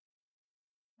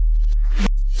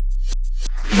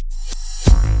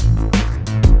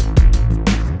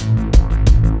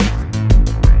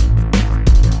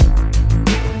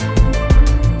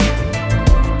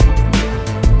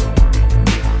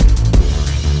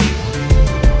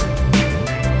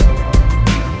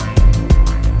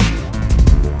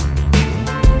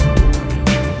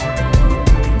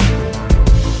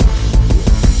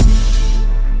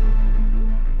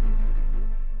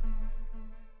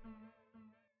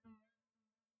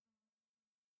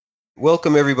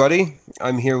Welcome, everybody.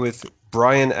 I'm here with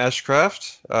Brian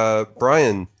Ashcraft.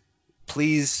 Brian,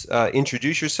 please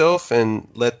introduce yourself and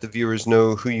let the viewers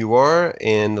know who you are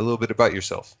and a little bit about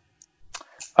yourself.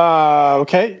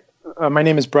 Okay. My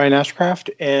name is Brian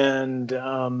Ashcraft, and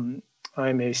I'm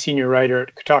a senior writer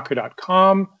at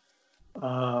Kotaku.com.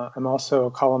 I'm also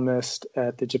a columnist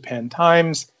at the Japan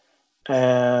Times,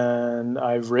 and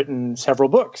I've written several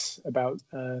books about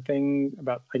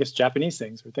Japanese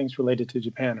things or things related to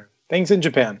Japan or things in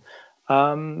Japan.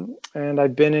 And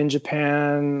I've been in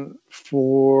Japan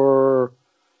for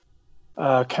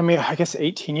coming,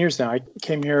 18 years now. I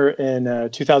came here in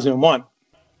 2001,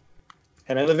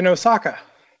 and I live in Osaka.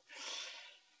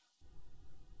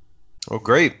 Oh,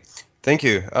 great. Thank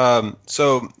you.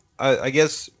 So I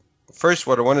guess first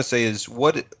what I want to say is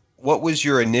what was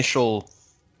your initial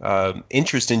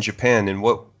interest in Japan, and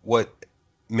what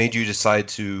made you decide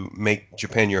to make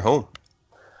Japan your home?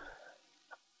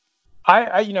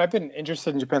 I've been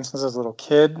interested in Japan since I was a little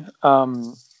kid.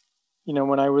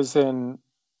 When I was in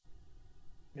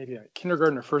maybe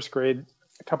kindergarten or first grade,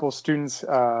 a couple of students,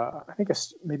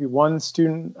 maybe one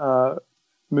student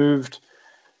moved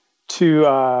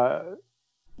from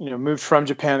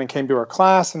Japan and came to our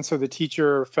class, and so the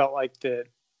teacher felt like that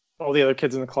all the other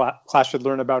kids in the class should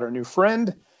learn about our new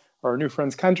friend or our new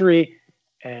friend's country.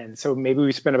 And so maybe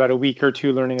we spent about a week or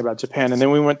two learning about Japan. And then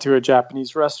we went to a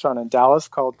Japanese restaurant in Dallas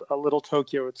called Little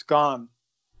Tokyo. It's gone.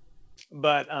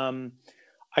 But I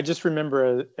just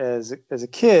remember as a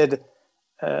kid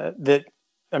it's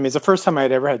the first time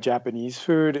I'd ever had Japanese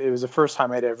food. It was the first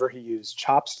time I'd ever used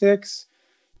chopsticks.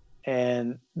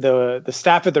 And the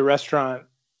staff at the restaurant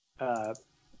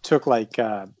took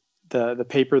the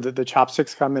paper that the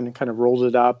chopsticks come in and kind of rolled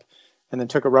it up, and then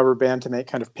took a rubber band to make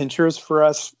kind of pinchers for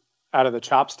us out of the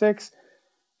chopsticks.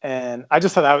 And I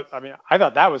just thought I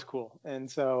thought that was cool.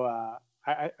 And so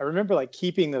I remember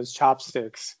keeping those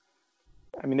chopsticks.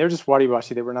 They're just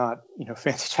wari-washi. They were not,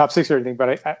 fancy chopsticks or anything,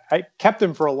 but I kept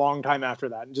them for a long time after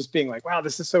that and just being like, wow,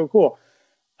 this is so cool.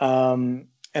 And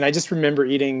I just remember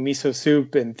eating miso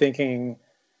soup and thinking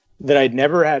that I'd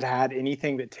never had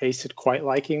anything that tasted quite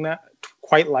like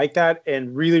that,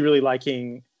 and really, really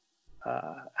liking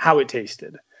how it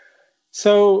tasted.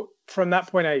 So from that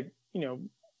point,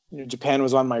 Japan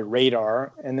was on my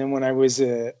radar. And then when I was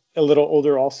a little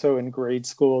older, also in grade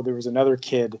school, there was another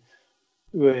kid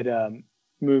who had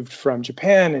moved from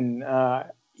Japan, and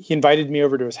he invited me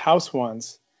over to his house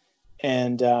once.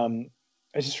 And I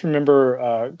just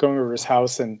remember going over to his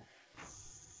house, and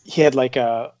he had he had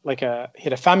a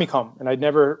Famicom, and I had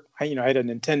a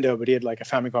Nintendo, but he had a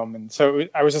Famicom. And so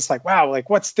I was just like, wow,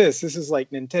 what's this? This is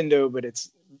like Nintendo, but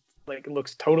it's it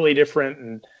looks totally different.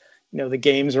 And, the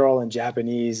games are all in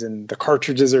Japanese and the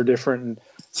cartridges are different. And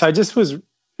so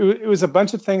it was a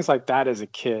bunch of things like that as a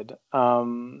kid.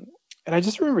 And I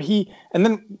just remember and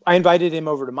then I invited him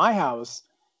over to my house.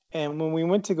 And when we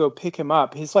went to go pick him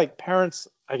up, his parents,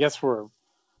 I guess,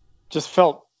 just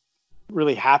felt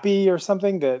really happy or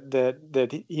something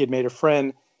that he had made a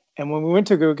friend. And when we went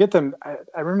to go get them,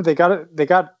 I remember they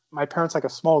got my parents a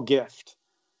small gift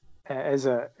as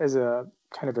a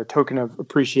kind of a token of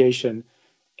appreciation.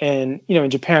 And in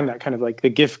Japan, that kind of the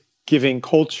gift giving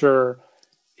culture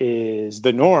is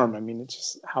the norm. It's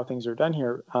just how things are done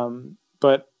here.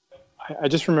 But I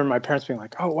just remember my parents being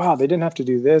like, oh wow, they didn't have to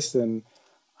do this. And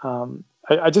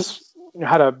I just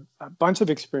had a bunch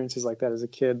of experiences like that as a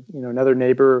kid. Another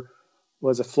neighbor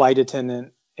was a flight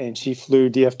attendant, and she flew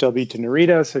DFW to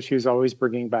Narita, so she was always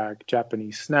bringing back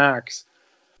Japanese snacks.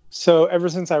 So ever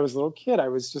since I was a little kid, I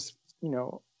was just,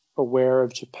 aware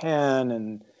of Japan,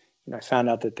 and I found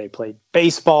out that they played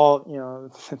baseball,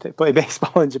 they play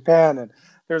baseball in Japan, and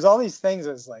there's all these things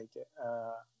as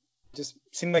just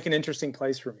seemed like an interesting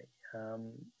place for me.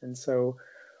 And so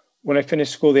when I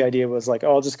finished school, the idea was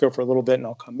I'll just go for a little bit and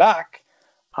I'll come back.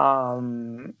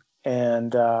 Because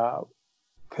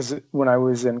when I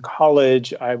was in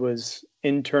college, I was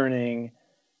interning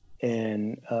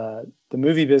in the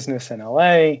movie business in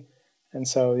LA. And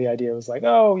so the idea was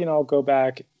I'll go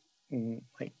back and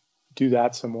do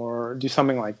that some more, do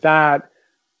something like that.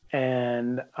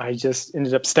 And I just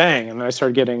ended up staying, and then I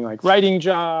started getting writing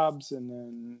jobs, and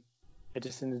then I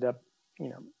just ended up,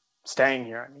 staying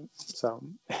here. So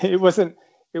it wasn't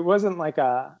I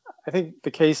think it's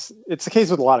the case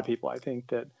with a lot of people. I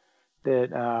think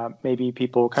that maybe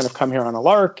people kind of come here on a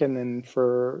lark, and then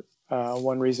for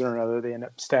one reason or another, they end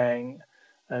up staying.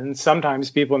 And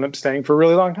sometimes people end up staying for a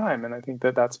really long time. And I think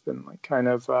that that's been kind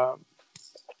of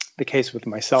the case with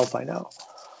myself, I know.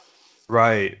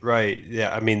 Right.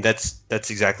 Yeah, that's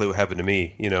exactly what happened to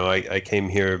me. I came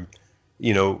here,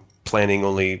 planning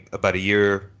only about a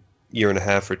year year and a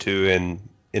half or two and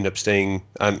end up staying.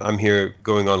 I'm here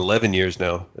going on 11 years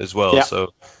now as well. Yeah,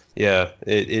 So yeah,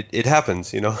 it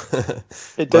happens, you know. it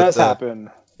But does happen.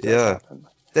 It does yeah, happen.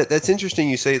 that's interesting.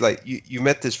 You say like you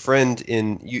met this friend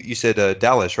in you said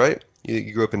Dallas, right?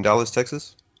 You grew up in Dallas,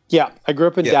 Texas? Yeah, I grew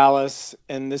up in Yeah. Dallas,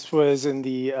 and this was in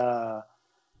the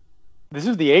this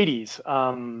is the 80s.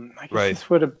 I guess Right. this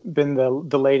would have been the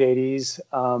late 80s.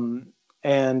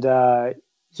 And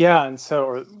yeah, and so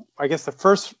or I guess the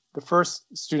first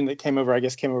student that came over, I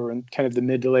guess, came over in kind of the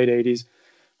mid to late 80s,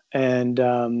 and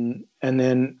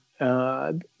then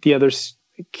the other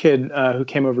kid who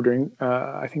came over during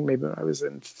I think maybe when I was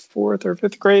in fourth or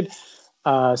fifth grade.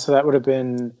 So that would have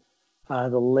been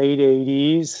the late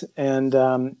 80s. And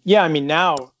yeah, I mean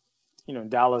now, in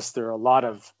Dallas there are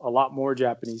a lot more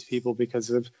Japanese people because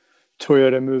of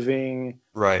Toyota moving.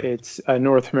 Right. It's a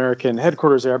North American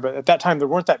headquarters there, but at that time there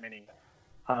weren't that many.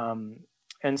 Um,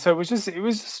 and so it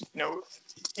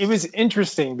was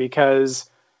interesting because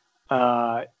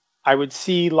I would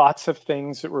see lots of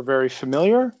things that were very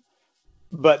familiar,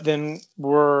 but then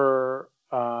were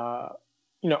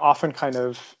often kind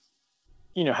of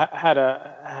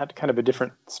had kind of a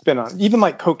different spin on it. Even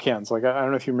like Coke cans. Like I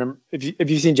don't know if you remember if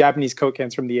you've seen Japanese Coke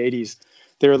cans from the 80s.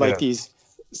 They were like Yeah. these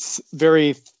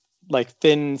very like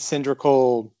thin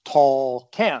cylindrical tall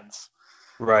cans.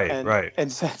 Right. And Right.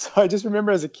 and so, so I just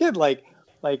remember as a kid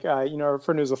our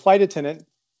friend who was a flight attendant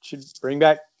should bring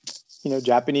back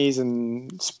Japanese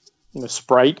and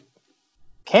Sprite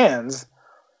cans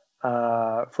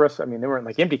for us. I mean, they weren't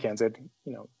like empty cans; they had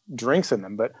drinks in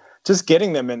them. But just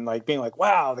getting them and like being like,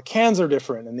 wow, the cans are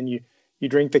different. And then you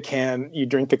drink the can, you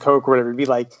drink the Coke or whatever. It'd be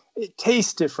like, it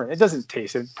tastes different. It doesn't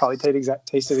taste. It probably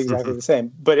tasted exactly the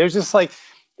same. But it was just like,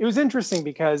 it was interesting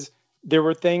because there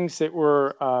were things that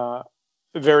were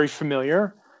very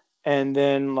familiar, and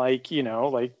then like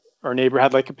our neighbor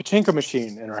had like a pachinko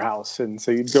machine in her house, and so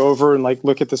you'd go over and like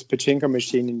look at this pachinko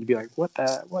machine and you'd be like,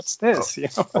 what's this?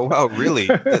 Oh wow, really?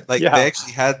 Like Yeah. they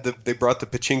actually they brought the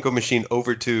pachinko machine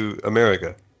over to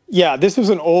America. Yeah, this was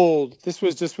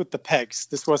just with the pegs.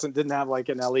 This didn't have like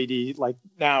an LED like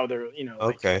now they're,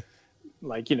 Okay.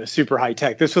 super high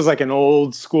tech. This was like an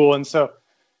old school. And so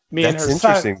me and That's her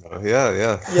son, interesting though. Yeah,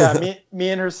 yeah, yeah. me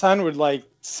and her son would like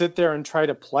sit there and try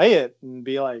to play it and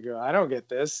be like, I don't get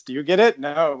this. Do you get it?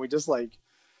 No. And we just like,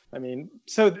 I mean,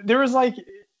 so there was like,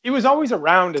 it was always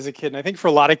around as a kid. And I think for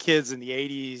a lot of kids in the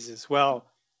 80s as well,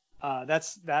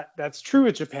 that's true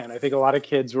with Japan. I think a lot of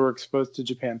kids were exposed to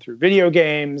Japan through video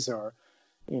games or,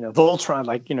 Voltron,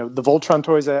 like, the Voltron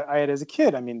toys that I had as a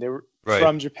kid. I mean, they were Right.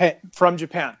 from Japan,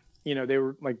 they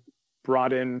were like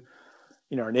brought in,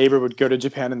 our neighbor would go to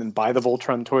Japan and then buy the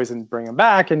Voltron toys and bring them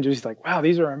back and just like, wow,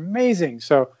 these are amazing.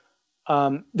 So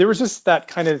there was just that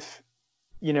kind of,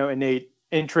 innate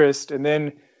interest. And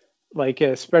then like,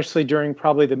 especially during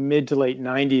probably the mid to late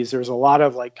 90s, there was a lot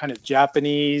of like kind of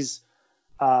Japanese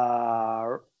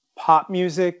pop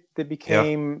music that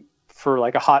became for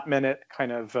like a hot minute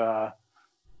kind of,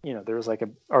 there was like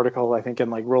an article, I think in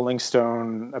like Rolling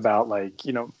Stone about like,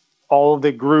 all of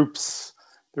the groups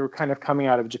that were kind of coming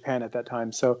out of Japan at that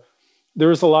time. So there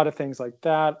was a lot of things like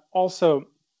that. Also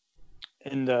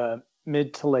in the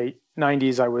mid to late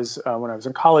 90s, I was, when I was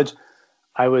in college,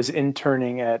 I was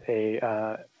interning at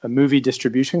a movie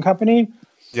distribution company.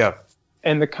 Yeah.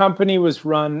 And the company was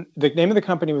the name of the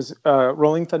company was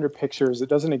Rolling Thunder Pictures. It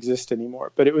doesn't exist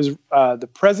anymore, but it was the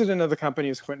president of the company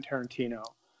was Quentin Tarantino.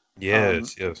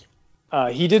 Yes, yes.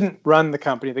 He didn't run the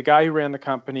company. The guy who ran the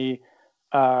company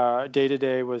day to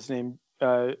day was named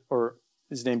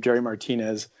Jerry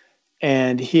Martinez.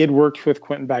 And he had worked with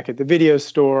Quentin back at the video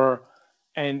store.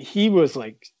 And he was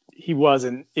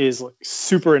and is like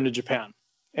super into Japan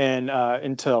and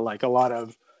into like a lot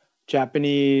of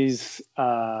Japanese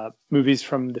movies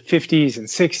from the 50s and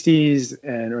 60s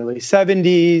and early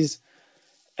 70s.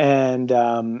 And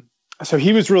so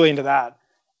he was really into that.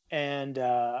 And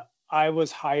I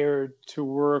was hired to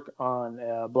work on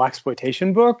a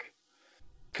blaxploitation book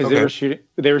because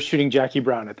they were shooting Jackie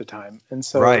Brown at the time. And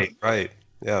so Right.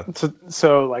 Yeah.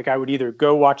 so like I would either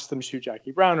go watch them shoot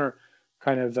Jackie Brown or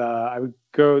kind of I would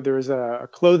go. There was a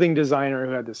clothing designer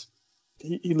who had this.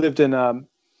 He lived in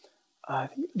I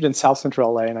think he lived in South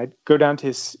Central LA, and I'd go down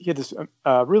to he had this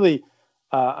really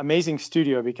amazing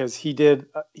studio because he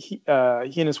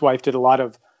and his wife did a lot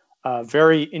of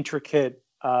very intricate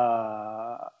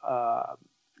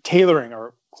tailoring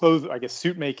or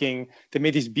suit making. They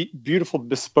made these beautiful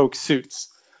bespoke suits.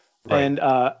 Right. And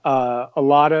a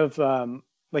lot of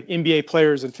like NBA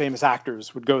players and famous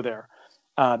actors would go there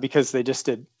because they just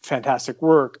did fantastic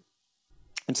work.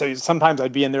 And so sometimes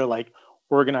I'd be in there like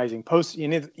organizing posts.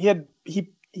 And he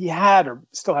he had or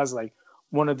still has like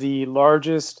one of the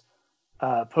largest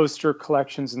poster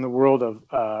collections in the world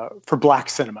of for Black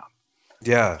cinema.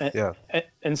 Yeah, And, yeah.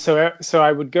 and so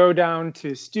I would go down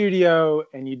to studio,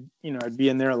 and I'd be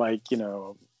in there like,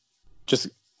 just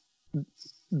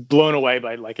blown away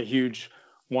by like a huge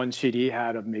one sheet he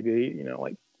had of maybe,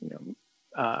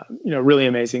 really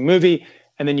amazing movie.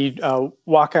 And then you'd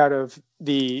walk out of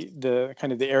the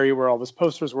kind of the area where all those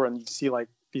posters were, and you'd see like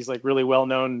these like really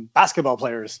well-known basketball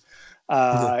players,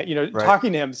 Right.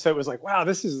 talking to him. So it was like, wow,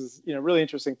 this is, really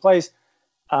interesting place.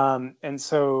 And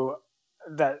so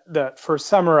that first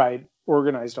summer, I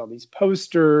organized all these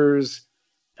posters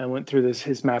and went through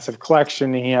his massive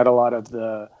collection. He had a lot of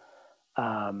the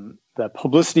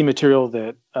publicity material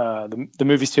that the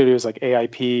movie studios like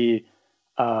AIP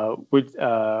would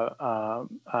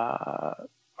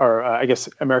or I guess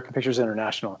American Pictures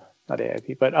International, not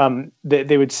AIP, but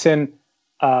they would send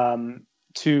to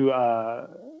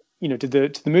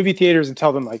the movie theaters and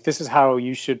tell them like, this is how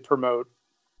you should promote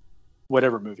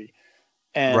whatever movie.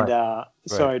 And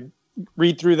so Right. I'd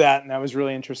read through that, and that was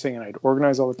really interesting, and I'd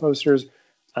organize all the posters.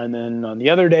 And then on the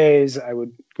other days, I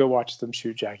would go watch them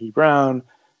shoot Jackie Brown.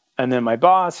 And then my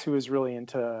boss, who was really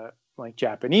into like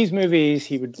Japanese movies,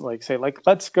 he would like say like,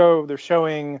 let's go. They're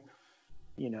showing,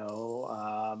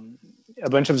 a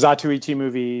bunch of Zatoichi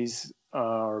movies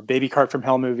or Baby Cart from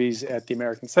Hell movies at the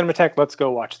American Cinematheque. Let's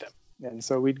go watch them. And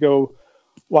so we'd go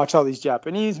watch all these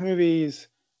Japanese movies.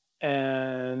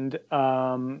 And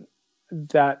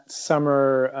that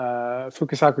summer,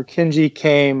 Fukasaku Kinji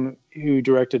came, who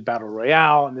directed Battle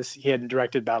Royale, and he hadn't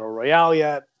directed Battle Royale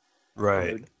yet.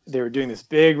 Right. They were doing this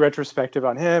big retrospective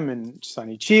on him, and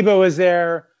Sonny Chiba was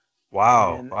there.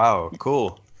 Wow. And, Wow.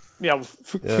 Cool. Yeah,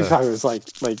 Fukasaku was like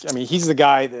I mean, he's the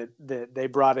guy that they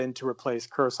brought in to replace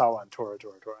Kurosawa on Tora.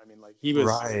 I mean, like he was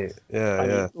Right.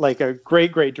 Yeah. like a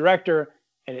great director,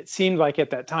 and it seemed like at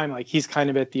that time like he's kind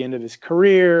of at the end of his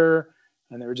career.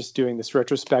 And they were just doing this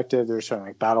retrospective. They were showing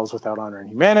like Battles Without Honor and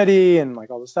Humanity and like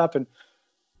all this stuff. And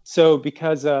so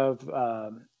because of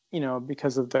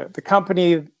the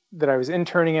company that I was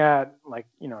interning at, like,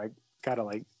 I got to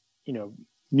like,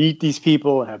 meet these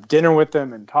people and have dinner with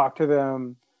them and talk to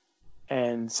them.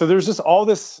 And so there's just all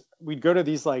this, we'd go to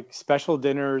these like special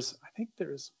dinners. I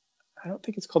don't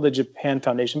think it's called the Japan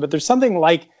Foundation, but there's something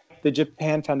like the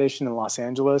Japan Foundation in Los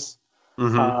Angeles.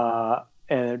 Mm-hmm.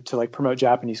 And to like promote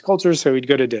Japanese culture. So we'd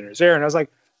go to dinners there. And I was like,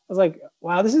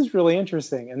 wow, this is really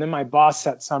interesting. And then my boss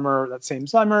that same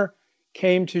summer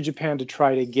came to Japan to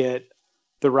try to get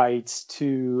the rights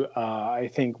to,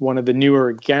 I think one of the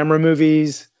newer Gamera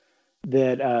movies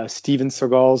that Steven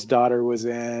Seagal's daughter was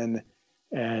in,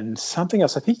 and something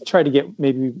else. I think he tried to get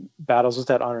maybe Battles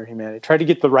Without Honor and Humanity, tried to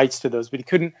get the rights to those, but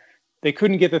they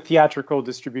couldn't get the theatrical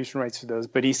distribution rights to those.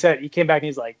 But he came back and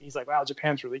he's like, wow,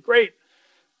 Japan's really great.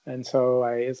 And so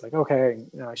I was like, okay,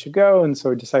 I should go. And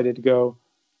so I decided to go,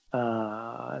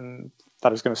 and thought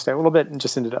I was going to stay a little bit, and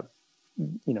just ended up,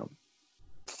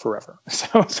 forever.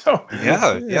 So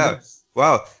Yeah.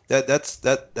 Wow.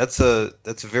 That's a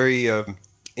very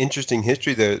interesting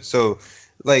history there. So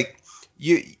like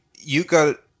you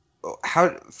got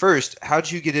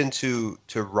how'd you get into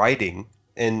writing,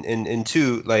 and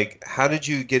two, like how did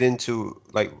you get into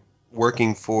like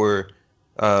working for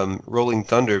Rolling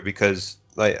Thunder? Because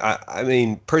like I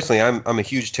mean personally, I'm a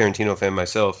huge Tarantino fan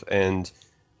myself, and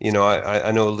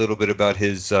I know a little bit about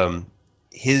his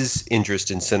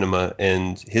interest in cinema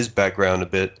and his background a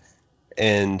bit,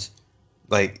 and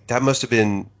like that must have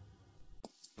been,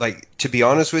 like, to be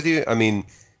honest with you, I mean,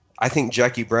 I think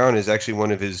Jackie Brown is actually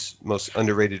one of his most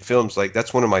underrated films. Like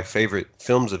that's one of my favorite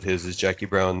films of his is Jackie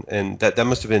Brown, and that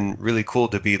must have been really cool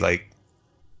to be like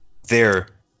there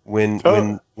when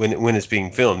it's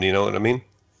being filmed. You know what I mean?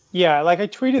 Yeah, like I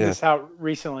tweeted this out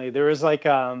recently. There was like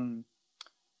Robert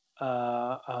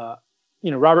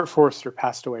Forster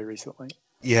passed away recently.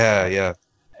 Yeah.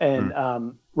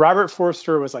 And Robert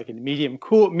Forster was like in Medium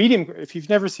Cool. If you've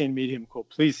never seen Medium Cool,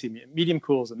 please see Medium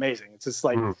Cool is amazing. It's just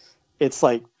like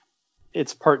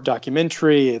it's part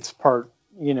documentary, it's part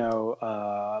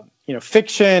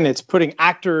fiction. It's putting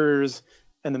actors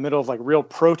in the middle of like real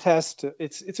protest.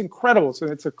 It's incredible. So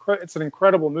it's an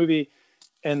incredible movie.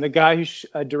 And the guy who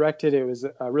directed it was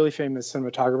a really famous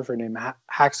cinematographer named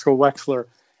Haskell Wexler,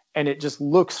 and it just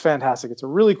looks fantastic. It's a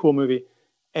really cool movie.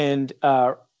 And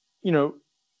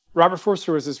Robert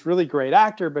Forster was this really great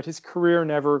actor, but his career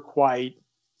never quite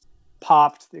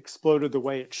exploded the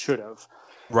way it should have.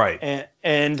 Right.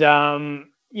 And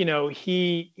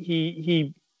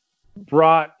he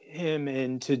brought him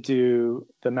in to do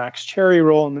the Max Cherry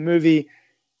role in the movie.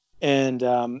 And,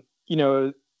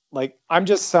 like, I'm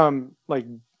just some like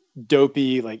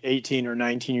dopey like 18 or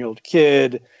 19-year-old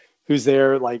kid who's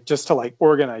there like just to like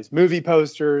organize movie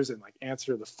posters and like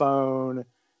answer the phone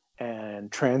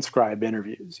and transcribe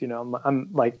interviews. You know,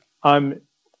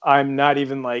 I'm not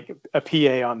even like a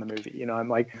PA on the movie. You know, I'm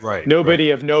like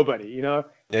nobody of nobody. You know.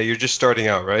 Yeah, you're just starting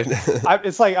out, right?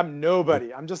 It's like I'm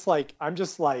nobody. I'm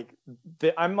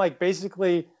like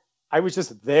basically I was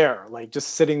just there, like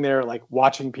just sitting there, like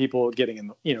watching people getting in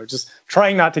the, you know, just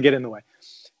trying not to get in the way.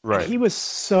 Right. And he was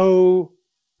so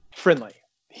friendly.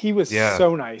 He was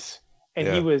so nice, and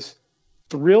he was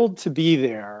thrilled to be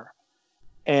there.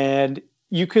 And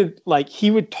you could like, he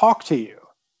would talk to you,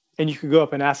 and you could go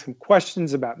up and ask him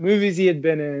questions about movies he had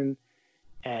been in.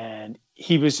 And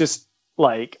he was just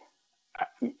like,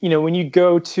 you know, when you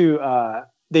go to,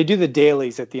 they do the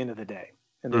dailies at the end of the day,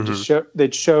 and they just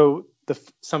they'd show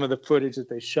some of the footage that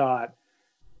they shot.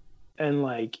 And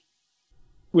like,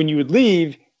 when you would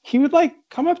leave, he would like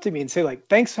come up to me and say like,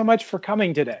 thanks so much for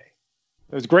coming today.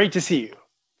 It was great to see you.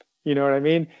 You know what I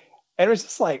mean? And it was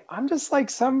just like, I'm just like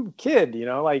some kid, you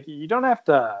know, like you don't have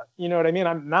to, you know what I mean?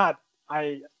 I'm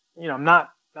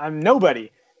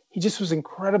nobody. He just was an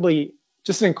incredibly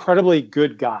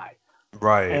good guy.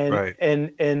 Right.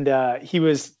 And he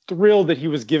was thrilled that he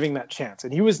was giving that chance.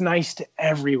 And he was nice to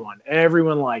everyone.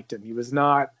 Everyone liked him. He was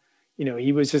not, you know,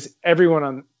 he was just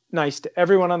nice to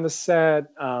everyone on the set.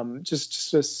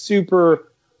 Just a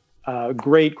super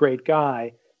great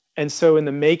guy. And so in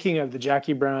the making of the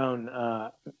Jackie Brown,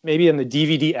 maybe in the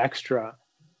DVD extra,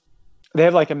 they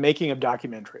have like a making of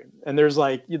documentary. And there's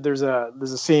a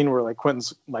scene where like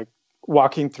Quentin's like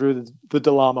walking through the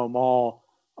Del Amo Mall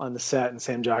on the set, and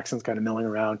Sam Jackson's kind of milling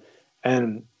around,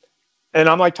 and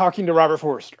I'm like talking to Robert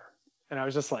Forster, and I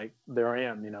was just like, there I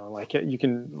am, you know, like you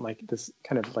can like this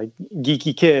kind of like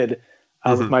geeky kid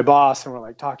with my boss, and we're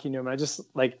like talking to him, and I just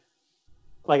like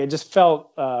I just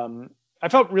felt I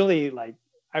felt really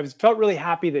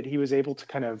happy that he was able to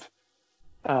kind of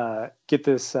get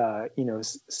this you know,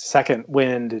 second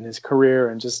wind in his career,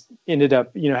 and just ended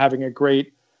up, you know, having a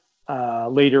great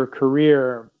later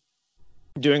career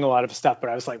doing a lot of stuff. But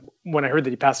I was like, when I heard that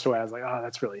he passed away, I was like, oh,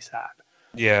 that's really sad.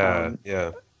 Yeah.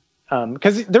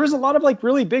 Because there was a lot of like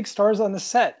really big stars on the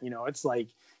set. You know, it's like,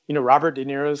 you know, Robert De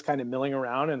Niro's kind of milling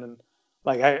around, and then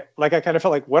I kind of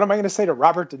felt like, what am I going to say to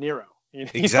Robert De Niro? You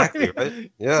know, exactly,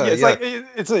 right? Yeah, it's like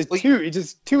it's like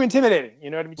just too intimidating.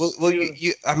 You know what I mean? Well,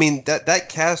 I mean that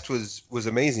cast was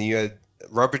amazing. You had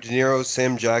Robert De Niro,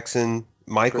 Sam Jackson,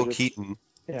 Michael Keaton,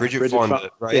 Bridget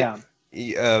Fonda, right? Yeah.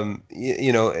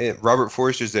 You know, Robert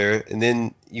Forster's there, and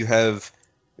then you have,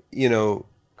 you know,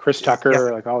 Chris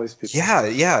Tucker, like all these people.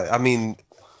 Yeah. I mean,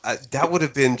 that would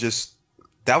have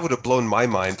blown my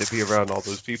mind to be around all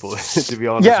those people. To be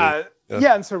honest.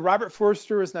 Yeah. And so Robert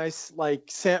Forster was nice. Like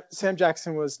Sam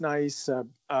Jackson was nice.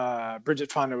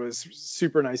 Bridget Fonda was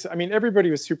super nice. I mean,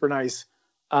 everybody was super nice.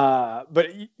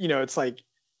 But you know, it's like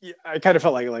I kind of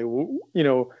felt like you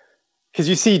know. Because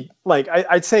you see, like,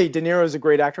 I'd say De Niro is a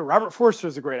great actor. Robert Forster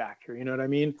is a great actor. You know what I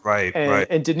mean? Right.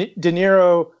 And De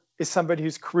Niro is somebody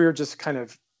whose career just kind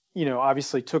of, you know,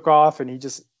 obviously took off, and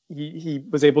he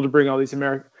was able to bring all these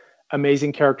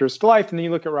amazing characters to life. And then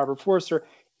you look at Robert Forster,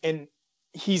 and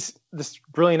he's this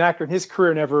brilliant actor, and his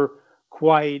career never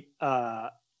quite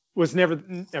was never.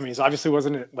 I mean, it obviously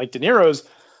wasn't like De Niro's.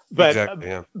 But exactly,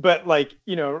 yeah. But like,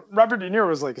 you know, Robert De Niro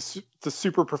was like the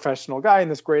super professional guy and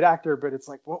this great actor, but it's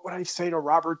like, what would I say to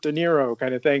Robert De Niro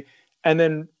kind of thing? And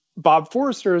then Bob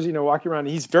Forster is, you know, walking around,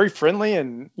 he's very friendly,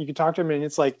 and you can talk to him, and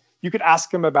it's like you could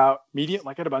ask him about Medium.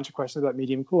 Like I had a bunch of questions about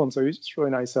Medium Cool, and so he's just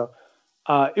really nice. So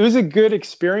it was a good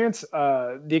experience.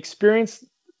 The experience,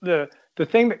 the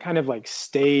thing that kind of like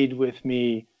stayed with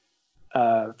me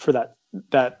for that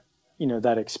you know,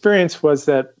 that experience was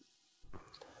that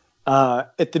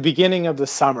at the beginning of the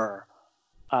summer,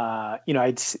 you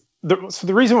know,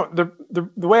 the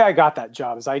way I got that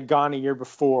job is I'd gone a year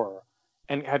before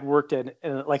and had worked in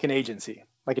like an agency,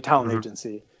 like a talent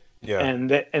agency. Yeah. And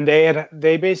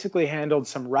they basically handled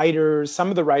some writers. Some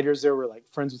of the writers there were like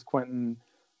friends with Quentin.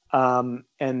 And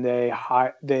one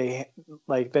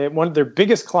of their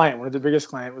biggest client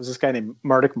was this guy named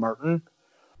Mardik Martin.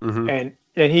 And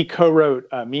he co-wrote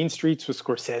Mean Streets with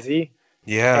Scorsese.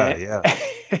 Yeah.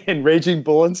 And Raging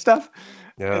Bull and stuff.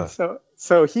 Yeah. And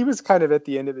so he was kind of at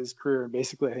the end of his career, and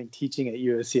basically I think teaching at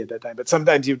USC at that time. But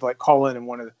sometimes he'd like call in and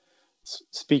want to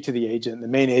speak to the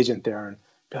main agent there, and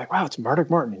be like, "Wow, it's Mardik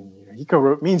Martin. And, you know, he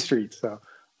co-wrote Mean Streets." So,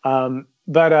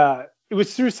 but it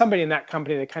was through somebody in that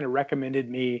company that kind of recommended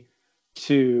me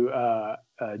to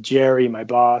Jerry, my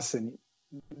boss, and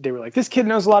they were like, "This kid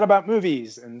knows a lot about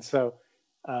movies." And so,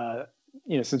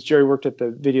 you know, since Jerry worked at the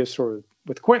video store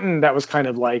with Quentin, that was kind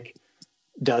of like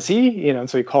does he? And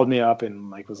so he called me up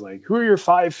and like was like, who are your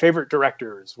 5 favorite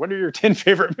directors? What are your 10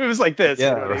 favorite movies like this? Yeah,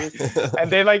 you know what right. I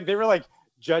mean? And they were like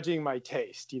judging my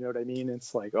taste. You know what I mean?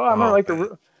 It's like, oh,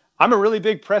 I'm a really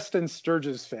big Preston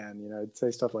Sturges fan. I'd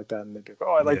say stuff like that, and they'd be like,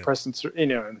 oh, I like Yeah. Preston,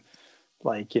 and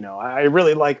like, I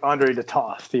really like Andre de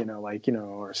Toth,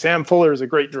 or Sam Fuller is a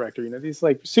great director. These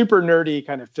like super nerdy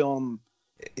kind of film.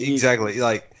 Exactly.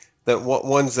 Like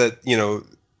ones that,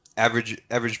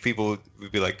 average people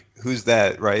would be like, who's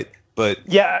that, right? But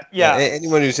Yeah.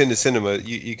 anyone who's into cinema,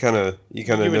 you kind of You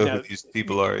would know know. who these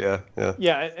people are. Yeah.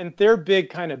 Yeah, and their big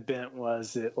kind of bent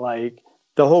was that like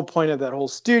the whole point of that whole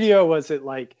studio was that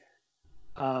like,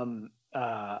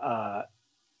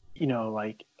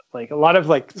 like a lot of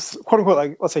like quote unquote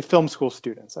like let's say film school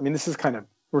students. I mean, this is kind of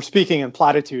we're speaking in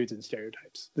platitudes and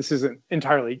stereotypes. This isn't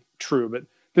entirely true, but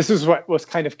this is what was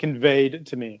kind of conveyed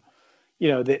to me.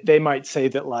 They might say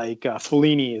that like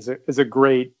Fellini is a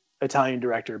great Italian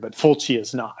director, but Fulci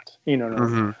is not.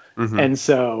 And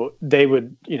so they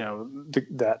would,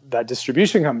 that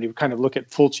distribution company would kind of look at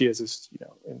Fulci as this,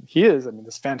 and he is, I mean,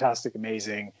 this fantastic,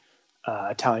 amazing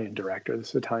Italian director,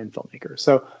 this Italian filmmaker.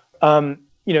 So,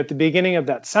 at the beginning of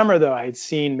that summer, though, I had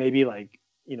seen maybe like,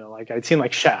 I'd seen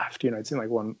like Shaft, I'd seen like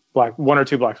one or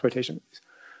two blaxploitation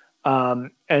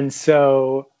movies. And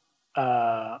so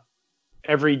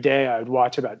every day I would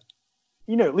watch about,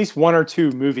 at least 1 or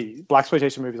 2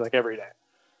 blaxploitation movies, like every day.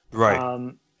 Right.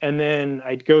 And then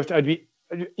I'd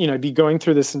be going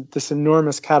through this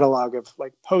enormous catalog of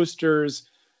like posters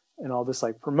and all this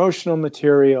like promotional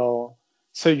material.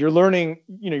 So you're learning,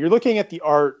 you're looking at the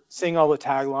art, seeing all the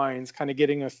taglines, kind of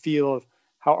getting a feel of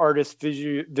how artists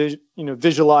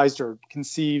visualized or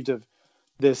conceived of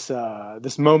this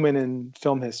moment in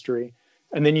film history.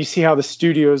 And then you see how the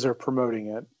studios are promoting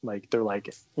it. Like they're like,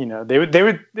 it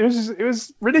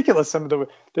was ridiculous.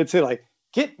 They'd say like,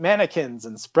 get mannequins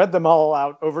and spread them all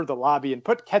out over the lobby and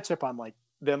put ketchup on like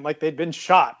them like they'd been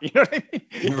shot. You know what I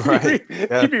mean? Right.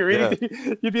 Yeah, You'd be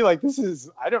reading, you'd be like, this is,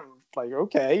 I don't like,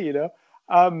 okay,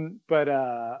 and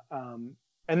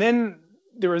then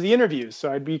there were the interviews.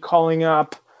 So I'd be calling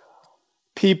up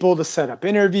people to set up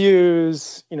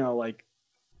interviews, the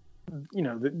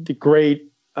great,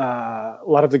 a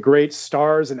lot of the great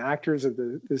stars and actors of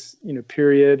this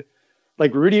period,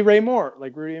 like Rudy Ray Moore.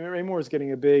 Like Rudy Ray Moore is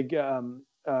getting a big,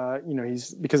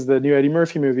 he's because of the new Eddie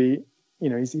Murphy movie.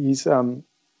 He's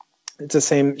it's a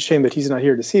shame that he's not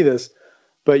here to see this,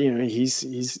 but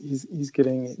he's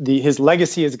getting his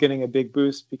legacy is getting a big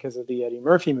boost because of the Eddie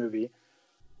Murphy movie.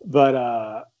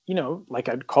 But like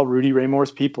I'd call Rudy Ray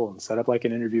Moore's people and set up like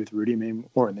an interview with Rudy Ray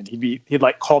Moore, and then he'd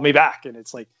like call me back, and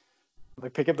it's like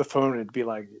pick up the phone and it'd be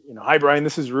like, hi Brian,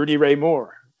 this is Rudy Ray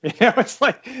Moore. It's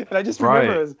like, and I just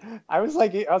remember I was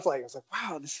like,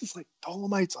 wow, this is like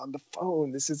Dolomites on the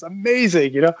phone. This is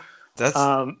amazing, That's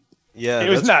it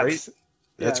was nuts. Great.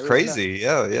 That's crazy.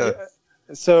 Yeah.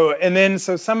 So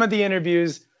some of the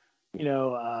interviews,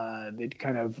 they'd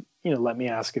kind of, let me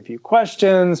ask a few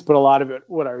questions, but a lot of it,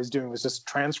 what I was doing was just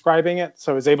transcribing it.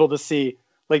 So I was able to see,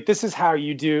 like, this is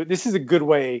a good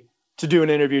way to do an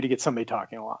interview to get somebody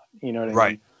talking a lot. You know what I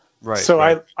mean? Right. So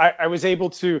I was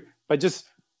able to,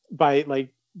 by like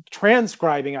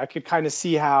transcribing, I could kind of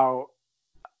see how,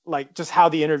 like, just how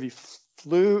the interview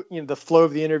flew, the flow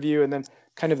of the interview, and then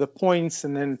kind of the points,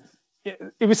 and then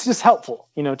it was just helpful,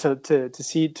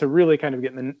 to really kind of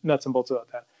get in the nuts and bolts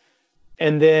about that.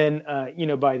 And then,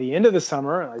 by the end of the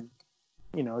summer, I'd,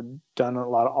 done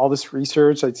all this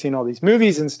research. I'd seen all these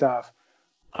movies and stuff.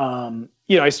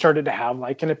 I started to have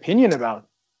like an opinion about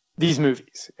these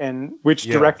movies and which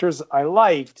directors I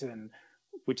liked and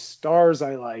which stars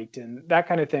I liked and that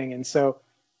kind of thing. And so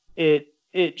it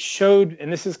showed,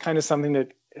 and this is kind of something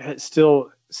that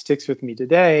still sticks with me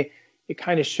today. It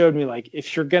kind of showed me, like,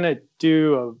 if you're going to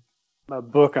do a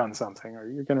book on something or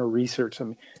you're going to research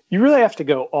something, you really have to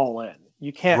go all in.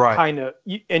 You can't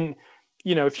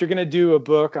if you're going to do a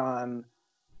book on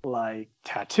like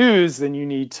tattoos, then you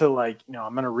need to like,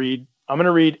 I'm going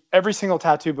to read every single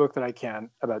tattoo book that I can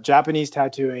about Japanese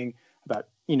tattooing, about,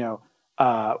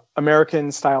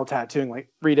 American style tattooing, like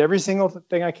read every single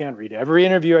thing I can, read every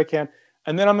interview I can.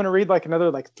 And then I'm going to read like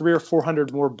another like 300 or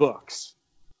 400 more books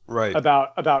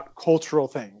about cultural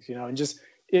things, and just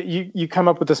you come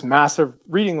up with this massive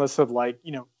reading list of like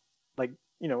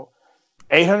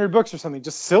 800 books or something,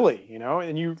 just silly,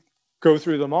 and you go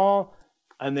through them all,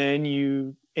 and then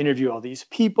you interview all these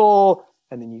people,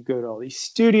 and then you go to all these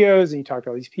studios and you talk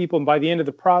to all these people, and by the end of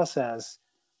the process,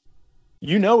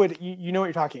 you know what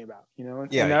you're talking about,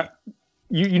 and that,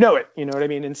 you know it, you know what I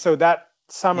mean? And so that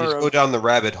summer, you just go down the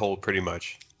rabbit hole pretty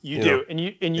much. You do, and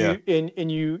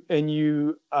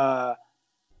you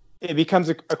it becomes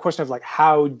a question of like,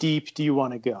 how deep do you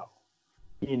want to go,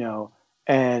 you know?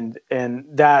 And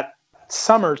that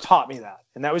summer taught me that.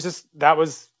 And that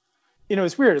was, you know,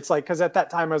 it's weird. It's like, cause at that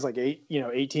time I was like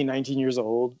 18, 19 years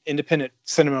old. Independent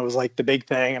cinema was like the big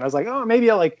thing. And I was like, oh, maybe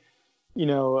I'll like, you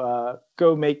know,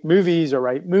 go make movies or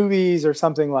write movies or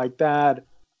something like that.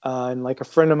 And like a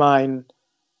friend of mine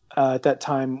at that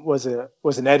time was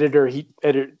an editor.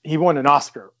 He won an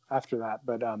Oscar after that,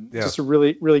 but just a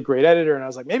really, really great editor. And I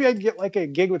was like, maybe I'd get like a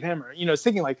gig with him, or, you know,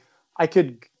 thinking like I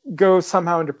could go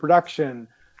somehow into production.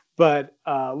 But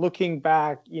looking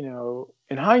back, you know,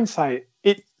 in hindsight,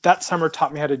 that summer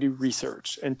taught me how to do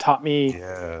research and taught me,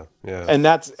 and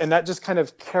that just kind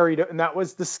of carried, and that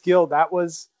was the skill that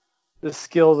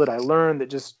I learned that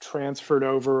just transferred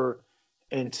over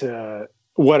into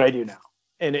what I do now.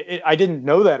 And I didn't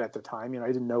know that at the time. You know, I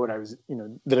didn't know what I was, you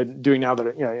know, that I'm doing now, that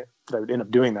I would end up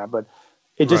doing that. But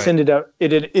it just ended up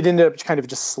kind of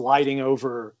just sliding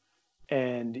over.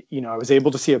 And, you know, I was able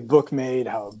to see a book made,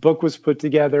 how a book was put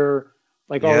together,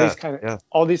 like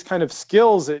all these kind of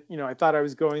skills that, you know, I thought I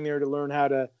was going there to learn how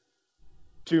to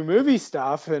do movie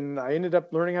stuff, and I ended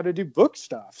up learning how to do book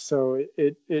stuff. So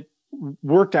it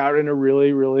worked out in a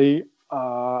really, really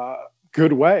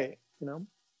good way, you know.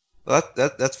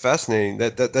 That's fascinating.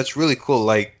 That's really cool.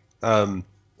 Like,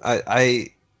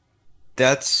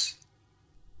 that's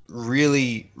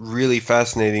really, really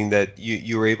fascinating that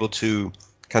you were able to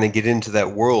kind of get into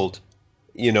that world,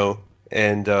 you know,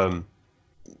 and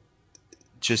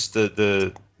just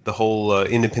the whole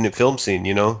independent film scene,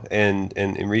 you know, and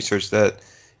research that.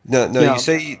 No, you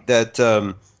say that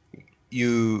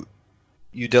you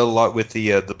dealt a lot with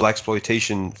the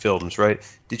blaxploitation films, right?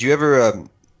 Did you ever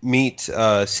meet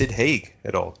Sid Haig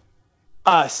at all?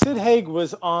 Sid Haig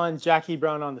was on Jackie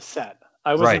Brown on the set.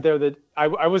 I wasn't there.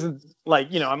 I wasn't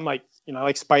like, you know, I'm like, you know, I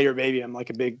like Spider Baby. I'm like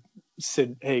a big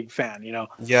Sid Haig fan, you know.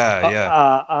 Like,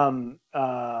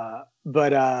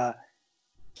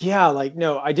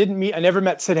 no, I never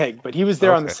met Sid Haig, but he was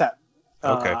there on the set.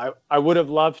 I would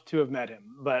have loved to have met him,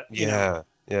 but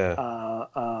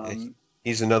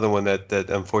he's another one that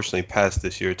unfortunately passed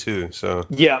this year too. So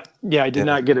I did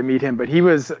not get to meet him, but he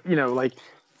was, you know, like,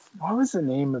 what was the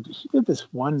name of? He did this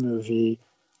one movie.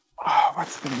 Oh,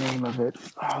 what's the name of it?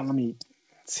 Oh, let me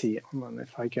see. Hold on,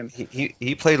 if I can.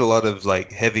 He played a lot of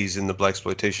like heavies in the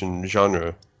blaxploitation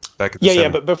genre back at the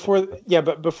 70s. but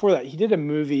before that, he did a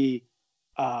movie.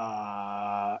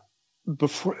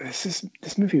 Before this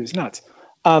movie was nuts.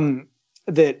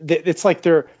 It's like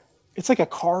a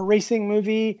car racing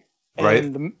movie,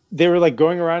 and they were like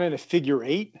going around in a figure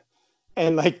eight,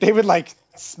 and like they would like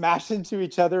smash into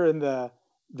each other in the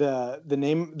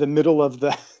middle of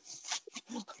the.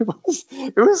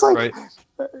 it was like.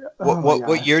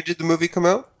 What year did the movie come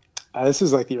out? This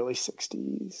was like the early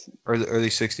 60s. Early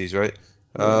 60s, right?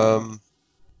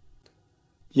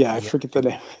 I forget the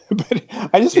name, but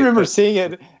I just remember seeing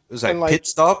it. It was like Pit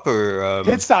Stop or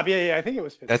Pit Stop. Yeah, I think it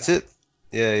was Pit That's Stop.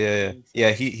 it.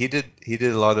 Yeah. He did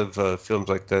a lot of films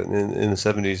like that in the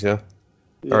 70s. Yeah.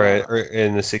 Or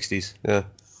in the 60s. Yeah.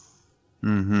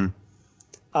 Mm-hmm.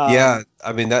 I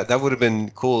mean that would have been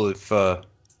cool if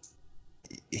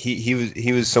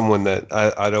he was someone that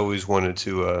I'd always wanted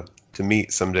to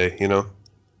meet someday. You know.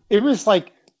 It was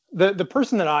like. The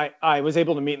person that I was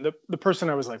able to meet, the person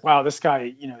I was like, wow, this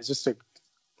guy, you know, is just a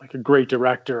great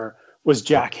director, was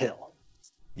Jack Hill.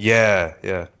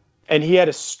 Yeah. And he had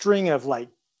a string of like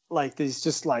these,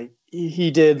 just like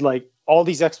he did like all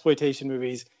these exploitation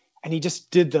movies, and he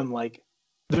just did them like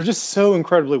they're just so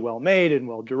incredibly well made and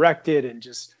well directed, and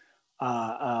just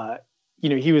you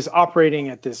know, he was operating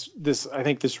at this I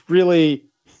think this really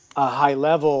high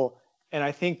level. And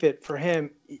I think that for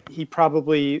him, he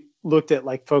probably looked at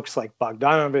like folks like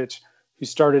Bogdanovich, who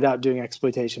started out doing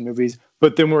exploitation movies,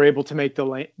 but then were able to make the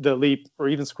leap, or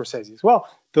even Scorsese as well,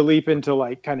 the leap into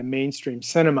like kind of mainstream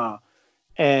cinema.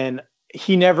 And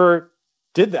he never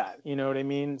did that. You know what I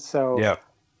mean? So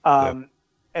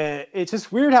it's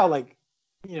just weird how, like,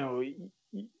 you know,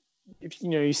 if, you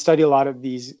know, you study a lot of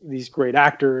these great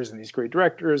actors and these great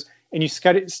directors, and you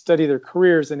study their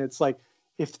careers, and it's like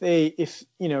if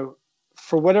you know,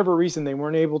 for whatever reason they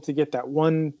weren't able to get that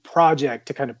one project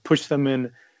to kind of push them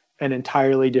in an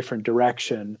entirely different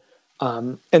direction.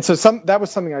 And so that was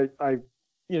something I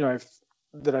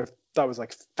thought was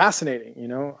like fascinating, you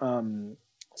know?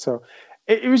 So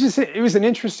it was an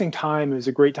interesting time. It was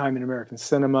a great time in American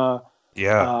cinema.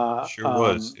 Yeah, sure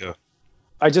was. Yeah.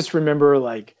 I just remember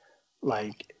like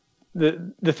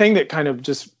the thing that kind of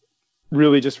just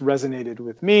really just resonated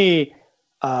with me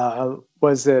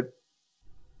was that,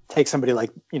 take somebody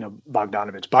like, you know,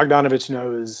 Bogdanovich. Bogdanovich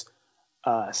knows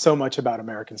so much about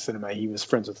American cinema. He was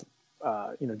friends with,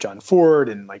 John Ford,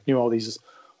 and like knew all these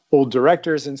old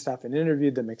directors and stuff, and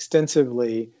interviewed them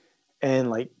extensively. And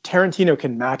like Tarantino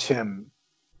can match him,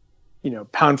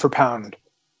 pound for pound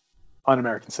on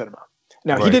American cinema.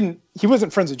 Now Right. he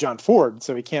wasn't friends with John Ford,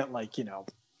 so he can't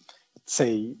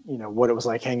say, what it was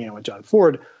like hanging out with John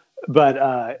Ford,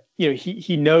 but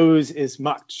he knows as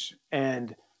much,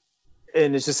 and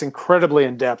it's just incredibly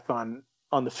in depth on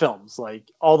the films, like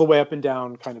all the way up and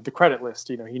down kind of the credit list.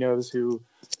 He knows who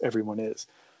everyone is.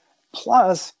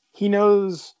 Plus, he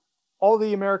knows all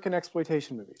the American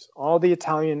exploitation movies, all the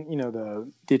Italian,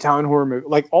 the Italian horror movie,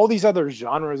 like all these other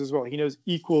genres as well. He knows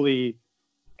equally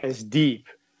as deep.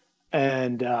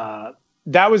 And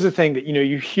that was the thing that,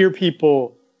 you hear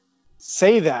people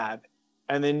say that,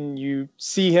 and then you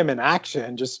see him in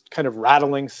action just kind of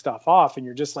rattling stuff off, and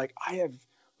you're just like,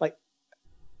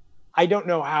 I don't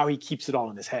know how he keeps it all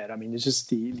in his head. I mean, it's just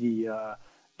the Right.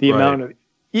 amount of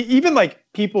even like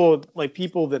people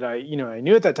that I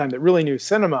knew at that time that really knew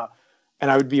cinema, and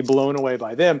I would be blown away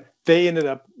by them.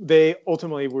 They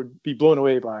ultimately would be blown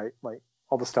away by like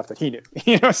all the stuff that he knew.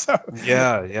 So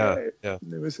Yeah, yeah, it yeah.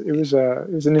 was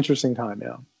an interesting time.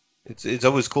 Yeah. It's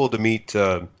always cool to meet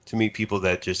people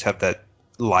that just have that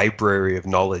library of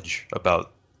knowledge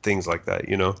about things like that,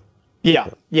 you know? Yeah,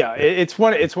 yeah. Yeah. It's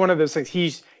one of those things.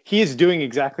 He is doing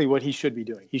exactly what he should be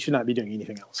doing. He should not be doing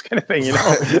anything else, kind of thing.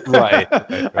 Right, right,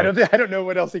 right. I don't know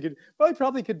what else he could. Well, he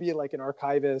probably could be like an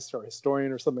archivist or a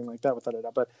historian or something like that, without a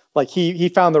doubt. But like he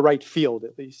found the right field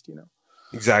at least.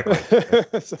 Exactly.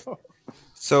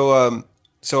 So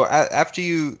After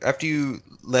you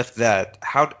left that,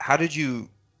 how did you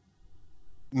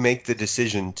make the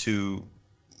decision to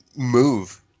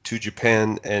move to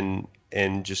Japan and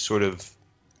just sort of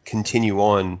continue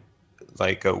on?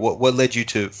 Like, what led you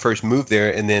to first move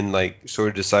there and then like sort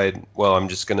of decide, well, I'm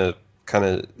just gonna kind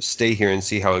of stay here and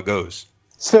see how it goes?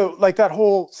 so like that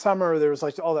whole summer there was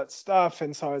like all that stuff,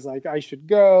 and so I was like I should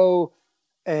go,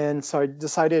 and so I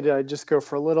decided I'd just go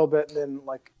for a little bit, and then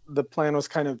like the plan was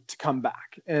kind of to come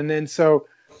back, and then so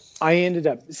I ended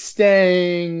up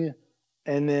staying,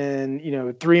 and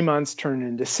then 3 months turned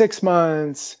into 6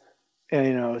 months,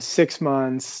 and 6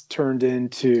 months turned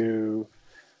into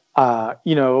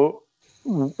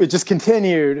it just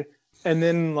continued, and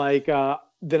then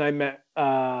then I met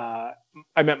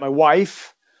my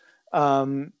wife,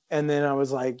 and then I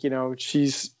was like,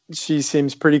 she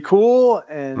seems pretty cool,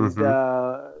 and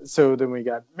Mm-hmm. so then we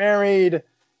got married,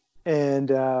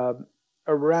 and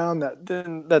around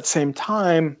that same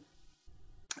time,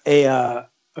 a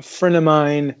friend of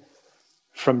mine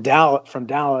from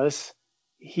Dallas,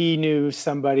 he knew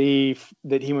somebody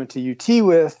that he went to UT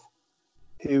with,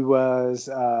 who was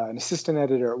an assistant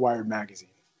editor at Wired magazine,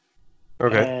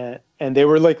 Okay. and they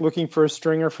were like looking for a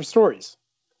stringer for stories.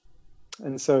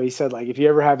 And so he said, like, if you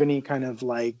ever have any kind of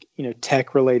like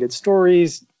tech related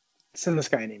stories, send this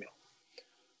guy an email.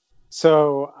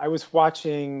 So I was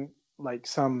watching like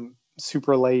some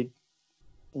super late,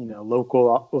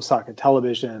 local Osaka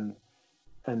television,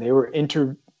 and they were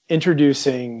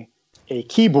introducing a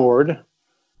keyboard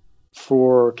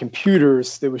for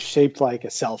computers that was shaped like a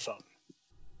cell phone.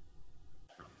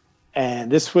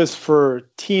 And this was for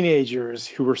teenagers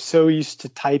who were so used to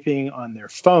typing on their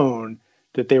phone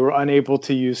that they were unable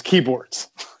to use keyboards.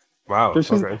 Wow. Okay.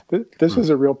 This was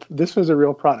a real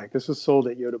product. This was sold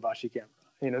at Yodobashi Camera.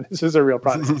 This is a real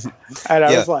product. And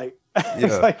I Yeah. was like,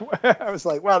 Yeah.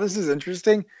 wow, this is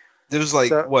interesting. It was like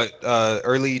So what,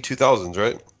 early 2000s,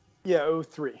 right? yeah,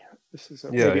 '03. This is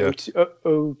Yeah, maybe yeah.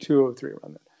 '02, '03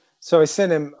 around that. So I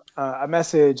sent him a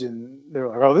message, and they were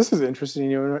like, "Oh, this is interesting.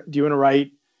 Do you want to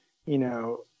write,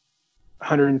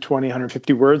 120,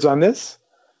 150 words on this?"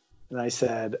 And I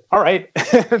said, "All right."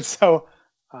 And so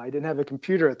I didn't have a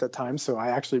computer at that time, so I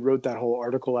actually wrote that whole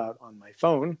article out on my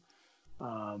phone,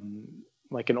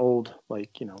 like an old,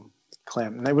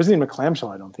 clam. And it wasn't even a clamshell,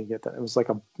 I don't think. It was like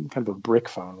a kind of a brick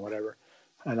phone, whatever.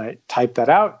 And I typed that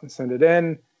out and sent it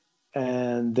in,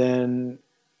 and then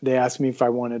they asked me if I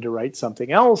wanted to write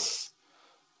something else,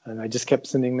 and I just kept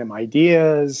sending them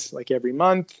ideas like every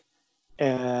month,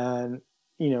 and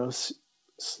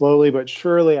slowly but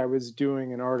surely I was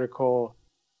doing an article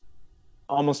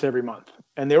almost every month,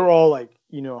 and they were all like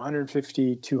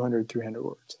 150, 200, 300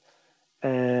 words,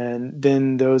 and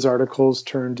then those articles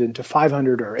turned into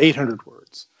 500 or 800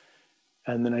 words,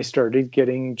 and then I started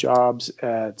getting jobs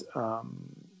at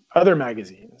other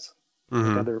magazines, like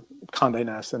Mm-hmm. other Condé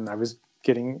Nast, and I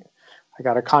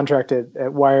got a contract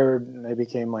at Wired, and I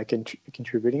became like a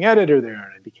contributing editor there,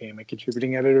 and I became a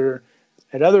contributing editor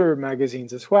at other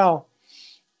magazines as well.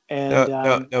 And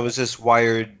Now was this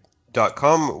Wired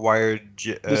 .com,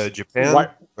 Japan. Right.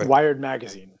 Wired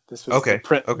magazine. This was Okay. the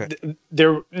print. Okay.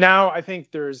 There now, I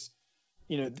think there's,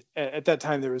 at that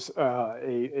time there was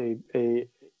a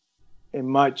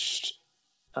much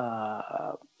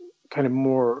kind of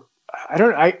more.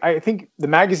 I think the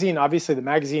magazine, obviously the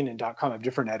magazine and .com have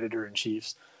different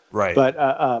editor-in-chiefs. Right.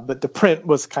 But the print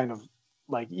was kind of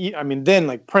like, I mean, then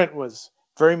like print was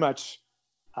very much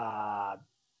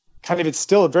it's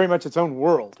still very much its own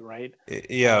world, right?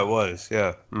 Yeah, it was.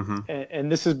 Yeah. Mm-hmm.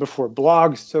 And this is before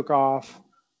blogs took off,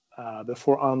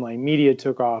 before online media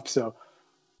took off. So,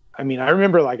 I mean, I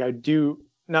remember like I do,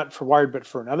 not for Wired, but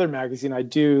for another magazine, I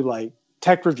do like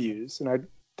tech reviews, and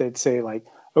they'd say like,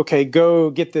 okay, go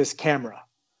get this camera.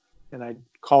 And I'd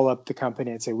call up the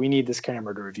company and say, we need this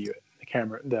camera to review it.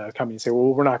 The company would say,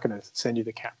 well, we're not going to send you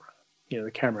the camera.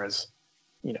 The camera is,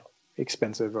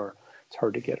 expensive, or it's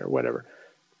hard to get, or whatever.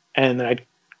 And then I'd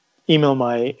email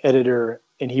my editor,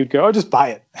 and he would go, oh, just buy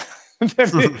it.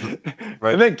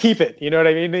 Right. And then keep it. You know what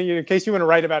I mean? In case you want to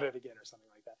write about it again or something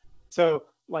like that. So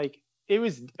like, it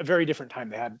was a very different time.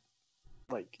 They had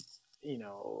like,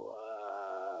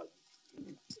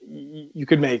 you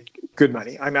could make good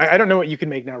money. I mean, I don't know what you can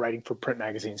make now writing for print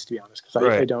magazines, to be honest, because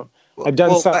I don't. I've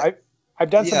done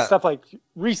some stuff like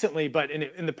recently, but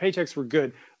and the paychecks were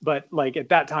good. But like at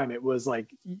that time, it was like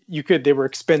they were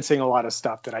expensing a lot of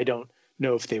stuff that I don't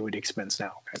know if they would expense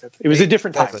now. Kind of. It was a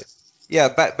different time. Yeah,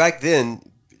 back then,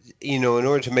 in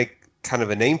order to make kind of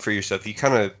a name for yourself, you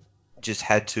kind of just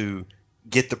had to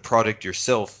get the product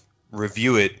yourself,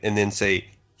 review it, and then say,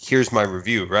 here's my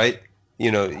review, right?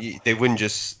 They wouldn't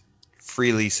just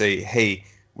freely say, hey,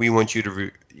 we want you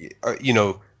to,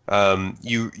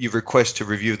 you request to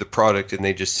review the product, and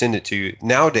they just send it to you.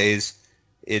 Nowadays,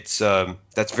 it's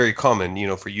that's very common,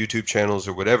 for YouTube channels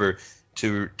or whatever,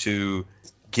 to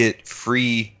get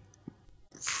free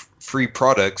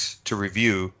products to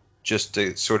review, just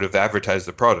to sort of advertise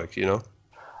the product,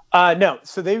 No,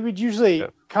 so they would usually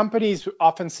companies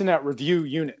often send out review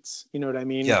units. You know what I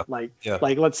mean? Yeah. Like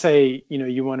let's say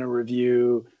you want to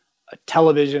review a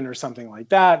television or something like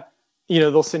that.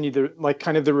 They'll send you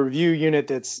the review unit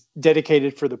that's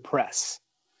dedicated for the press.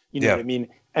 You know what I mean?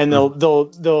 And they'll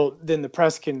then the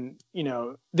press can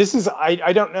this is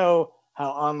I don't know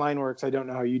how online works. I don't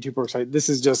know how YouTube works.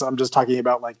 I'm just talking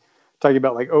about like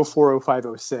 04, 05,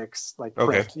 06 like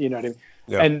print. Okay. You know what I mean?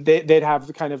 Yeah. And they'd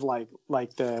have kind of like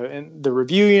the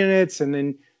review units, and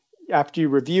then after you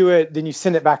review it, then you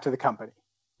send it back to the company.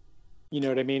 You know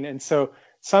what I mean? And so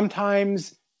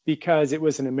sometimes, because it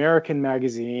was an American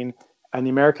magazine and the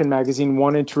American magazine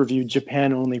wanted to review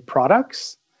Japan only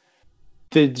products,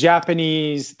 the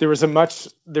Japanese, there was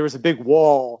a big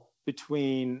wall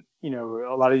between, a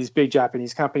lot of these big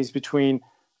Japanese companies, between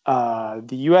the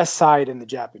US side and the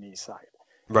Japanese side.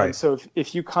 Right. And so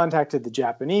if you contacted the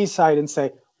Japanese side and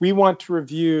say, we want to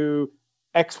review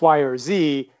X, Y, or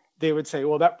Z, they would say,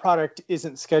 well, that product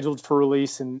isn't scheduled for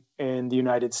release in the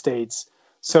United States,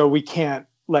 so we can't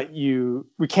send you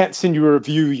a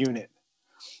review unit.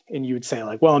 And you would say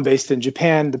like, well, I'm based in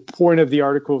Japan. The point of the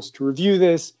article is to review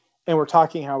this, and we're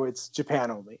talking how it's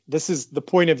Japan only. This is the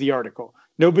point of the article.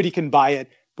 Nobody can buy it,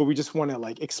 but we just want to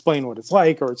like explain what it's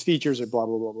like or its features or blah,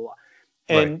 blah, blah, blah,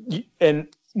 blah. And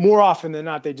more often than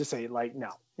not, they just say like, no,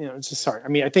 it's just sorry. I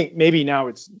mean, I think maybe now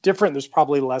it's different. There's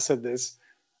probably less of this.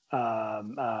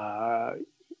 I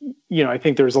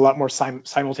think there's a lot more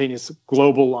simultaneous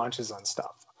global launches on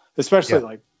stuff,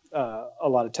 especially a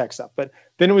lot of tech stuff. But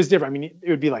then it was different. I mean, it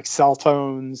would be like cell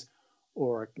phones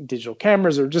or digital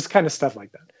cameras or just kind of stuff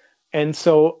like that. And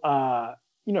so,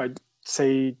 I'd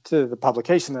say to the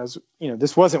publication,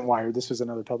 this wasn't Wired, this was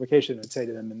another publication. I'd say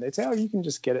to them, and they'd say, oh, you can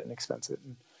just get it and expense it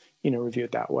and, review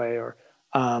it that way, or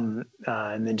and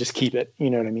then just keep it,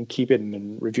 you know what I mean? Keep it and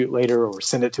then review it later, or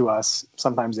send it to us.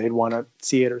 Sometimes they'd want to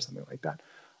see it or something like that.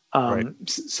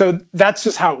 So that's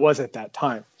just how it was at that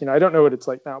time. I don't know what it's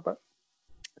like now, but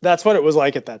that's what it was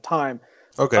like at that time.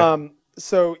 Okay.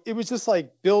 So it was just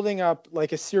like building up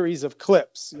like a series of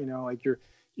clips, like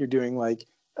you're doing like,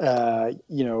 I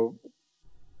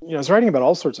was writing about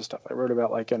all sorts of stuff. I wrote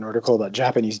about like an article about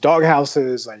Japanese dog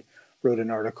houses. I wrote an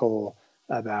article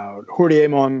about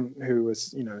Horyemon, who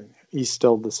was, he's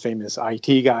still this famous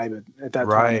IT guy, but at that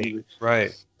time.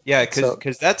 Right. Yeah.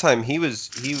 Cause that time he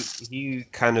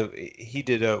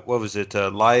did what was it?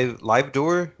 Live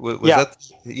Door? Was that?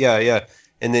 Yeah.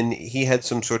 And then he had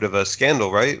some sort of a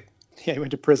scandal, right? Yeah, he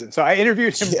went to prison. So I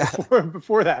interviewed him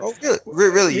before that. Oh,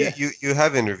 really? Yeah. You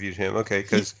have interviewed him? Okay,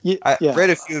 because I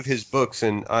read a few of his books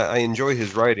and I enjoy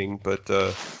his writing, but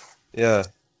yeah.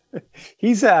 He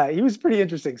was pretty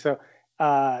interesting. So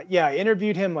I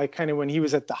interviewed him like kind of when he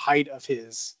was at the height of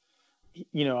his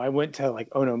I went to like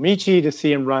Onomichi to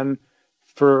see him run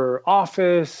for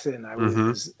office, and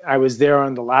I was there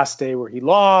on the last day where he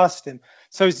lost, and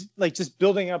so I was like just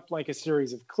building up like a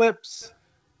series of clips,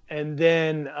 and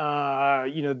then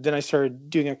then I started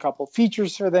doing a couple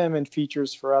features for them and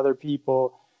features for other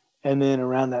people, and then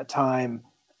around that time,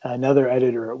 another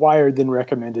editor at Wired then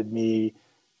recommended me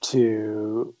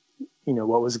to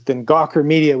what was then Gawker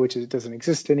Media, which doesn't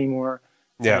exist anymore.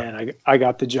 Yeah. And I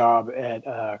got the job at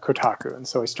Kotaku, and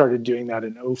so I started doing that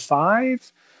in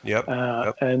 2005. Yep.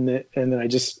 And then it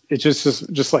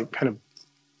just like kind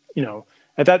of,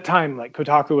 at that time, like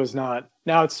Kotaku was not,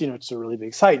 now it's, it's a really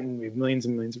big site and we have millions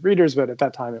and millions of readers, but at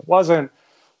that time it wasn't.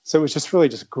 So it was just really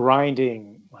just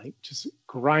grinding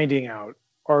out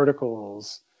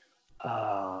articles,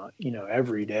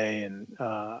 every day. And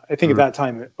I think at that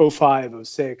time, 2005,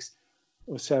 06,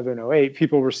 07, 08,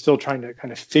 people were still trying to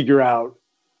kind of figure out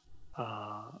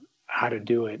how to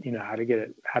do it, how to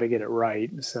get it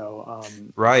right. So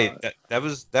right, that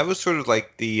was sort of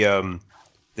like the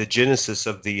genesis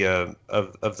of the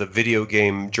video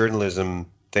game journalism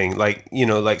thing. Like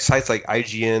like sites like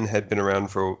IGN had been around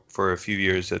for a few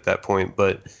years at that point,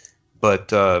 but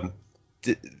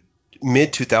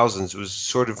mid 2000s was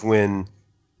sort of when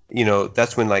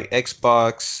that's when like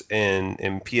Xbox and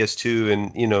PS2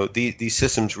 and these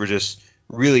systems were just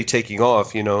really taking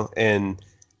off, and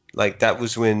like that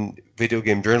was when video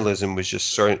game journalism was just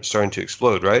starting to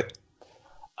explode, right?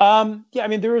 Yeah, I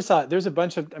mean there's a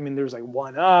bunch of, there's like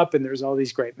 1UP and there's all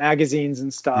these great magazines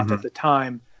and stuff at the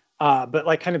time, but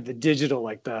like kind of the digital,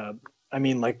 like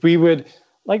we would,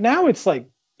 like now it's like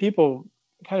people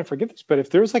kind of forget this, but if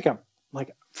there's like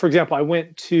for example, I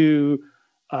went to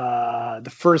they had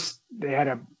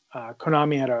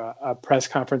Konami had a press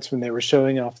conference when they were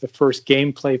showing off the first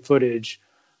gameplay footage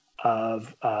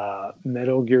of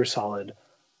Metal Gear Solid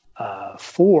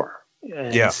 4,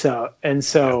 and so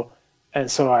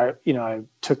I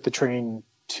took the train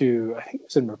to, I think it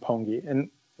was in Roppongi, and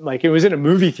like it was in a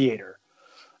movie theater.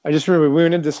 I just remember we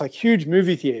went into this like huge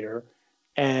movie theater,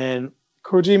 and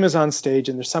Kojima's on stage,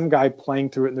 and there's some guy playing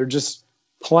through it, and they're just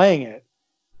playing it,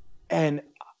 and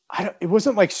it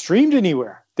wasn't like streamed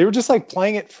anywhere. They were just like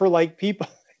playing it for like people.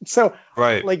 So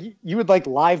right, like you would like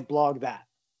live blog that.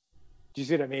 Do you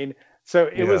see what I mean? So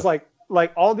it was like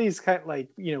all these kind, like,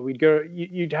 we'd go,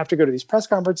 you'd have to go to these press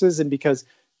conferences, and because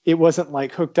it wasn't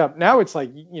like hooked up, now it's like,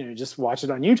 just watch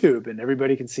it on YouTube and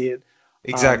everybody can see it.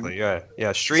 Exactly.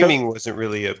 Yeah. Streaming wasn't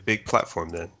really a big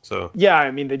platform then. So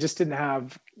yeah, they just didn't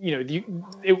have,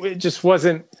 it just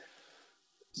wasn't,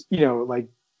 like,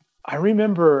 I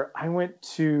remember I went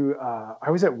to,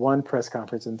 I was at one press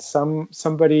conference, and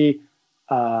somebody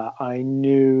I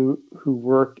knew who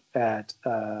worked at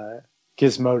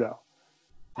Gizmodo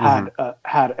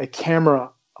had a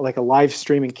camera, like a live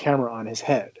streaming camera on his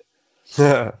head.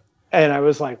 And I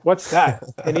was like, "What's that?"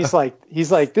 And he's like,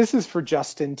 "This is for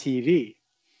Justin TV."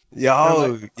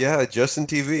 Yeah, yeah, Justin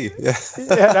TV. Yeah.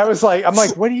 And I'm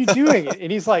like, "What are you doing?" And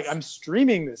he's like, "I'm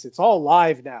streaming this. It's all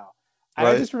live now." And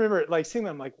I just remember like seeing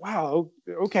them, like, "Wow,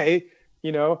 okay,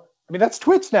 that's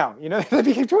Twitch now. That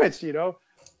became Twitch. Yeah,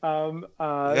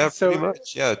 pretty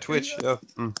much. Yeah, Twitch. Yeah.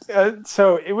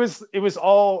 So it was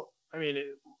all.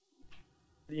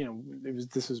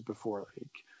 This was before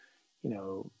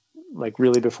like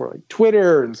really before like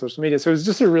Twitter and social media. So it was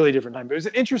just a really different time. But it was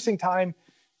an interesting time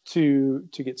to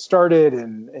get started,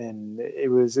 and it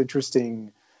was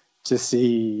interesting to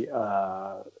see.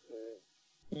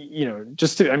 It's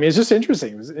just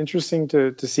interesting. It was interesting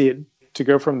to see it, to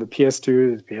go from the PS2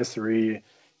 to the PS3,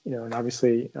 and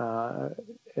obviously, the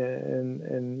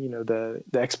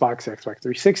Xbox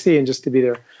 360, and just to be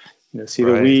there, see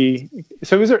the Wii.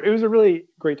 So it was a really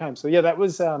great time. So yeah, that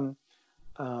was,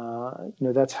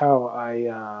 that's how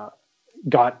I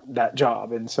got that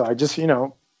job. And so I just,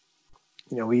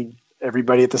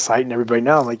 everybody at the site and everybody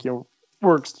now, like,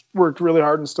 worked really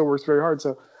hard and still works very hard.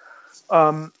 So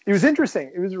it was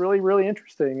interesting. It was really, really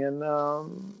interesting. And it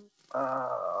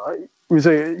was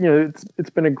it's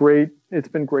been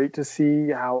great to see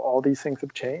how all these things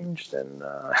have changed. And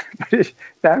now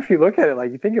if you look at it,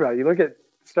 like you think about it, you look at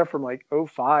stuff from like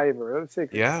 2005 or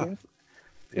 2006. Yeah.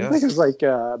 I think it was like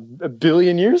a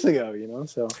billion years ago,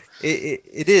 so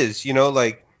it is,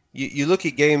 like you look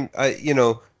at game, I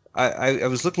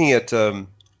was looking at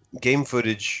game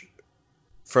footage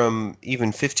from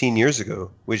even 15 years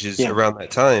ago, which is around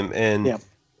that time. And,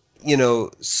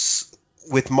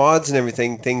 with mods and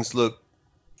everything, things look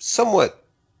somewhat,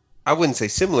 I wouldn't say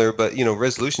similar, but,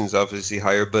 resolution is obviously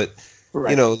higher, but,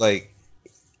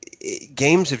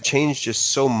 games have changed just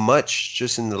so much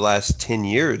just in the last 10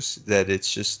 years that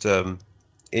it's just,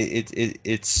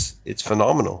 it's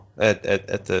phenomenal at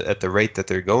the rate that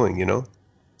they're going, you know?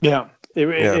 Yeah,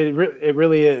 Yeah. it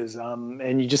really is.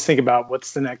 And you just think about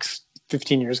what's the next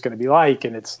 15 years going to be like,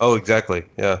 and Oh, exactly.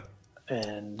 Yeah.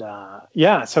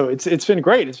 yeah, so it's been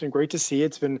great. It's been great to see.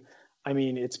 It's been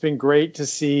great to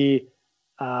see.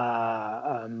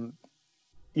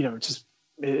 Just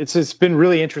it's been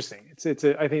really interesting.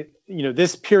 I think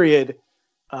this period,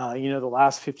 the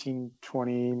last 15,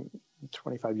 20,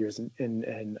 25 years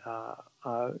in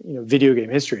video game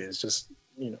history is just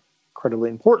incredibly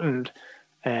important.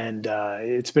 And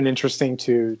it's been interesting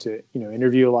to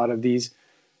interview a lot of these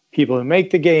people who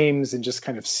make the games and just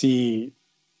kind of see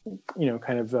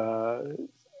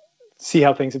see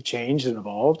how things have changed and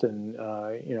evolved. And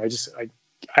I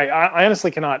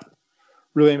honestly cannot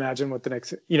really imagine what the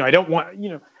next, I don't want,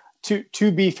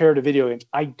 to be fair to video games,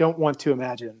 I don't want to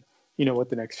imagine what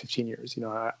the next 15 years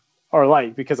are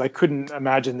like, because I couldn't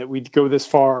imagine that we'd go this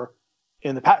far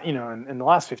in the past, in the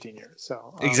last 15 years.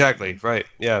 So exactly right.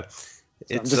 Yeah. So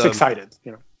I'm just excited.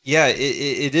 Yeah,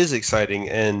 it is exciting,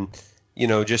 and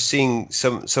just seeing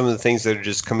some of the things that are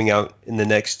just coming out in the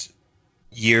next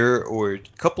year or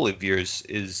couple of years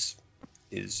is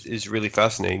really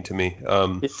fascinating to me.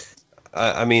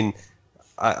 I mean,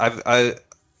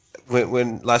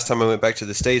 when last time I went back to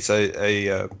the States,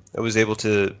 I was able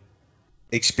to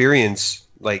experience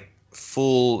like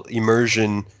full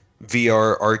immersion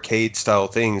VR arcade style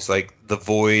things like the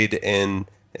Void and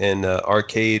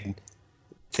arcade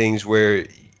things where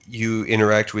you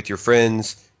interact with your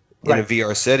friends in a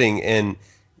VR setting. And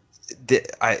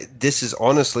this is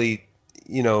honestly,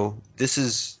 this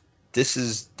is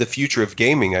the future of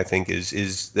gaming. I think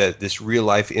is that this real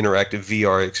life interactive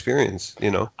VR experience.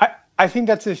 I think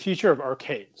that's the future of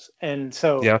arcades. And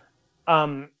so yeah.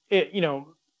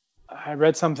 I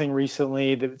read something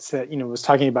recently that said, was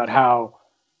talking about how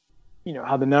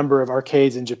the number of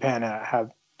arcades in Japan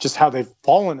have just how they've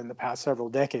fallen in the past several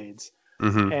decades.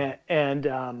 Mm-hmm. And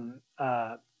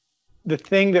the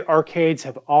thing that arcades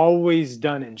have always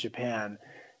done in Japan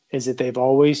is that they've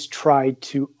always tried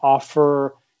to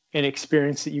offer an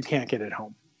experience that you can't get at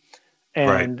home.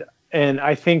 And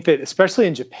I think that especially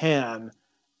in Japan,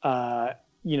 I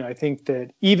think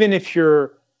that even if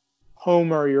your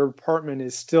home or your apartment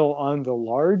is still on the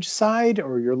large side,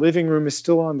 or your living room is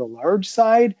still on the large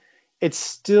side, it's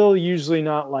still usually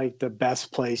not like the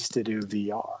best place to do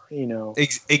VR,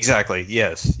 Exactly.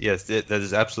 Yes. That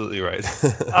is absolutely right.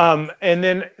 And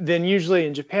then usually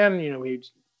in Japan, we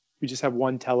just have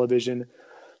one television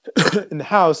in the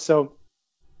house, so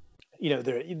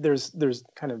there's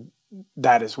kind of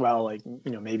that as well. Like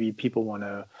maybe people want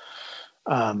to,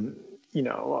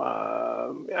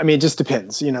 it just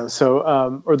depends,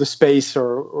 so or the space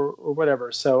or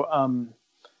whatever. So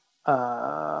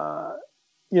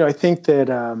I think that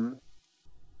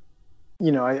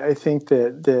I think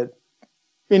that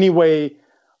anyway,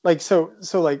 like so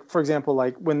like for example,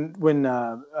 like when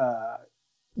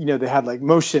they had like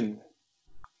motion,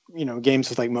 games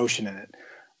with like motion in it,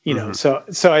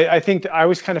 Mm-hmm. so I think that I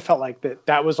always kind of felt like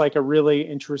that was like a really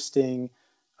interesting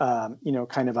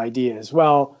kind of idea as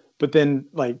well. But then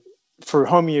like for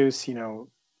home use,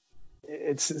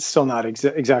 it's still not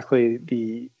exactly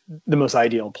the most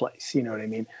ideal place, you know what I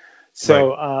mean?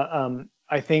 So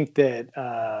I think that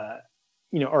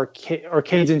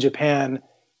arcades in Japan,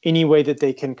 any way that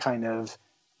they can kind of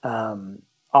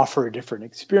offer a different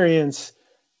experience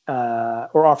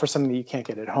or offer something that you can't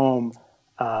get at home,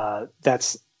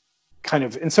 that's kind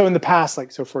of. And so in the past,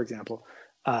 like so for example,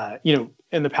 in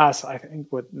the past, I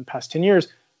think in the past 10 years,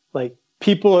 like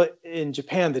people in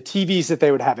Japan, the TVs that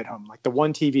they would have at home, like the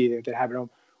one TV that they have at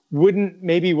home,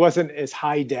 wasn't as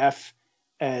high def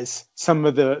as some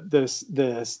of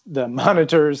the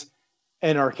monitors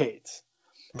in arcades.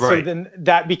 Right. So then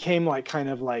that became like kind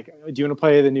of like, do you want to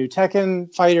play the new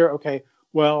Tekken fighter? Okay,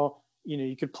 well,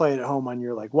 you could play it at home on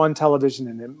your like one television,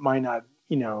 and it might not,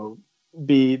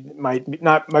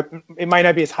 it might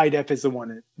not be as high def as the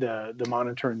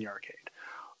monitor in the arcade.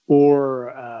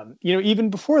 Or even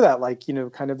before that, like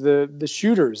kind of the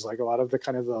shooters, like a lot of the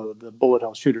kind of the bullet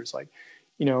hell shooters, like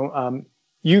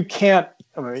you can't.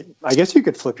 I guess you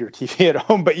could flip your TV at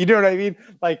home, but you know what I mean.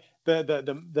 Like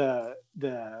the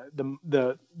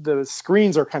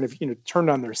screens are kind of turned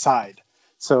on their side,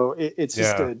 so it's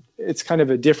just it's kind of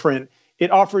a different.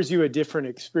 It offers you a different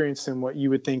experience than what you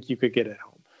would think you could get at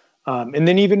home. And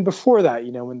then even before that,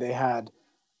 when they had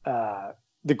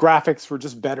the graphics were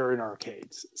just better in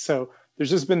arcades. So there's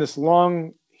just been this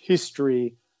long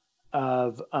history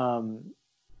of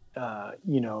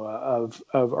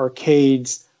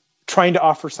arcades trying to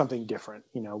offer something different,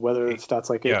 whether it's that's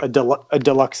like a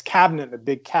deluxe cabinet, a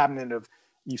big cabinet of,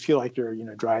 you feel like you're,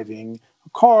 driving a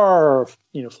car or,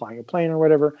 flying a plane or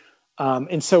whatever.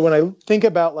 And so when I think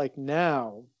about like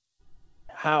now,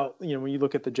 how, when you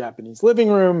look at the Japanese living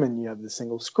room and you have the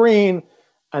single screen,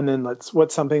 and then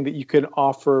what's something that you could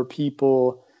offer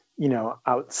people,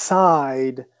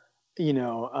 outside,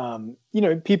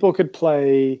 people could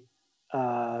play,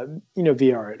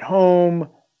 VR at home.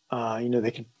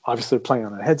 They can obviously play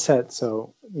on a headset,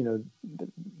 so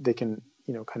they can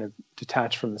kind of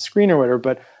detach from the screen or whatever.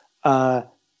 But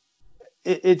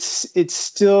it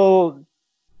still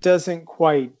doesn't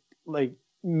quite like.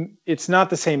 It's not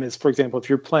the same as, for example, if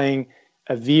you're playing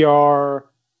a VR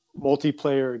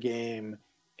multiplayer game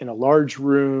in a large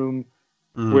room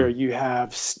where you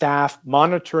have staff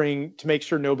monitoring to make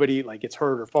sure nobody like gets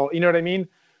hurt or fall. You know what I mean?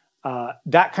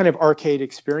 That kind of arcade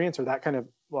experience, or that kind of,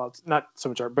 well, it's not so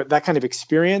much art, but that kind of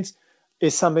experience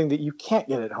is something that you can't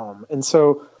get at home. And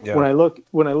so when I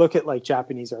look at like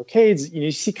Japanese arcades,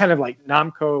 you see kind of like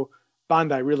Namco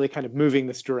Bandai really kind of moving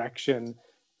this direction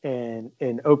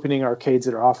and opening arcades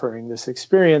that are offering this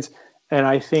experience. And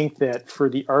I think that for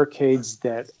the arcades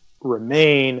that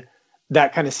remain,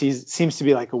 that kind of seems to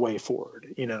be like a way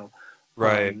forward,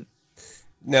 Right.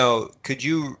 Now, could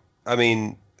you, I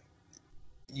mean,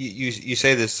 you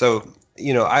say this, so,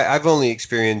 I've only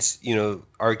experienced,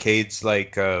 arcades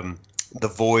like the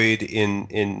Void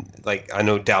in like, I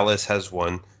know Dallas has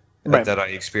one that I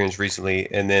experienced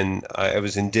recently. And then I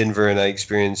was in Denver and I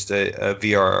experienced a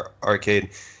VR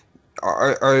arcade.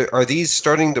 Are these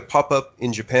starting to pop up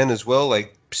in Japan as well,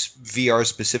 like VR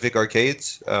specific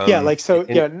arcades?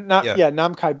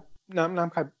 Namkai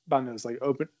Bandai is like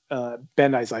open,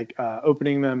 Bandai's like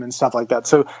opening them and stuff like that.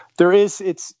 So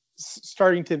it's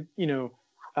starting to,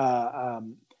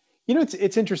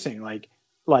 it's interesting,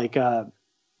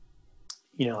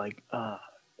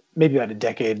 maybe about a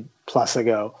decade plus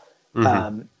ago,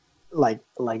 like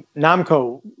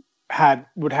Namco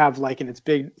would have like in its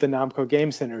the Namco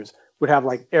game centers would have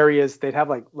like areas, they'd have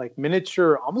like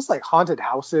miniature, almost like haunted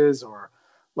houses or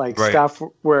like stuff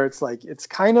where it's like, it's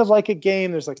kind of like a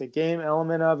game. There's like a game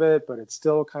element of it, but it's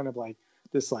still kind of like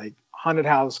this like haunted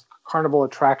house carnival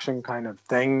attraction kind of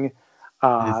thing.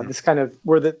 This kind of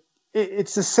where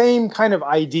it's the same kind of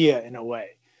idea in a way,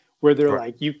 where they're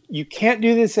like, you can't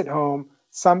do this at home.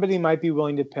 Somebody might be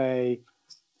willing to pay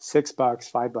 $6,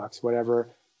 $5, whatever,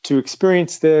 to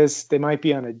experience this. They might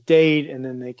be on a date, and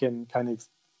then they can kind of,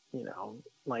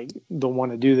 like they'll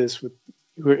want to do this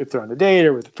if they're on a date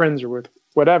or with friends or with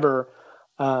whatever.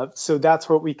 So that's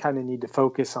what we kind of need to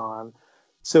focus on.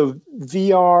 So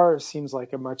VR seems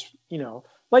like a much,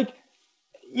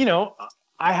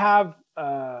 I have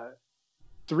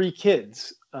 3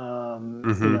 kids,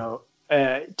 to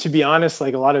be honest,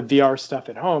 like a lot of VR stuff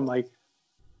at home, like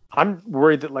I'm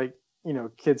worried that like,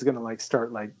 kids going to like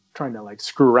start like trying to like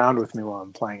screw around with me while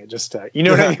I'm playing it, just to, what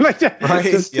I mean? Like,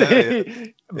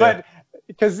 right. But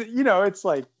because, it's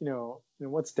like,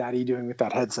 what's daddy doing with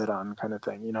that headset on kind of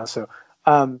thing, so,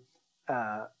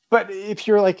 but if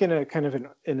you're like in a kind of an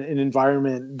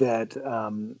environment that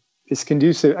is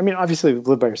conducive, I mean, obviously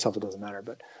live by yourself, it doesn't matter,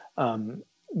 but so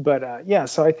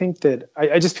I think that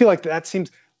I just feel like that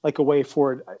seems like a way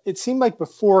forward. It seemed like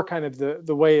before kind of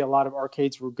the way a lot of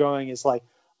arcades were going is like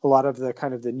a lot of the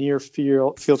kind of the near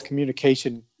field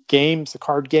communication games, the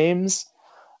card games,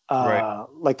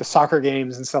 like the soccer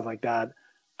games and stuff like that.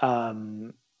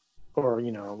 Or,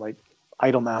 like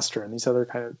Idolmaster and these other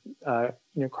kind of,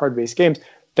 card-based games.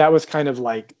 That was kind of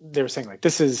like, they were saying like,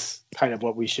 this is kind of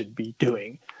what we should be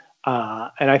doing.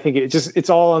 And I think it's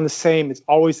all on the same, it's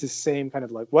always the same kind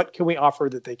of like, what can we offer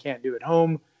that they can't do at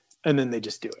home? And then they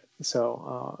just do it.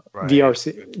 So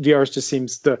VR just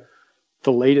seems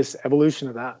the latest evolution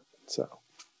of that. So.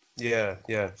 Yeah.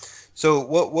 So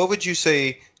what would you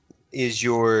say is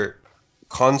your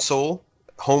home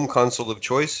console of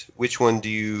choice? Which one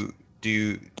do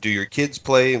your kids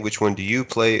play? Which one do you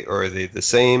play? Or are they the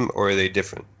same or are they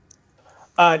different?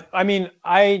 I mean,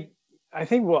 I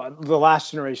think the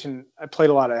last generation, I played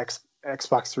a lot of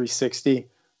Xbox 360.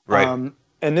 Right.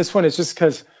 And this one is just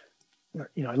because,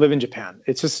 I live in Japan.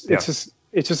 It's just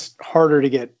harder to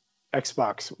get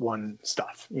Xbox One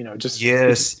stuff. It just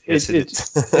is.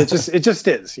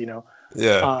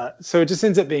 Yeah. So it just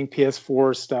ends up being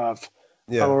PS4 stuff.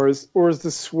 Yeah. Or is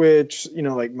the Switch.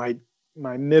 Like my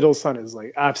middle son is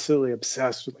like absolutely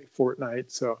obsessed with like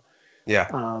Fortnite. So.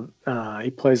 Yeah.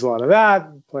 He plays a lot of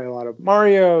that. Play a lot of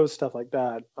Mario, stuff like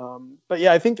that. But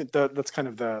yeah, I think that's kind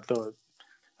of I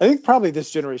think probably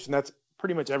this generation, that's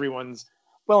pretty much everyone's.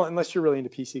 Well, unless you're really into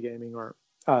PC gaming or,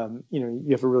 you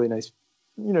have a really nice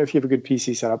if you have a good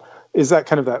PC setup, is that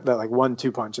kind of that like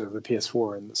 1-2 punch of the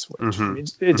PS4 and the Switch. Mm-hmm. I mean,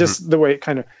 it just the way it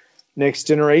kind of next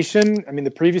generation. I mean,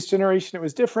 the previous generation it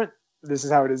was different. This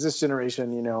is how it is this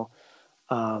generation.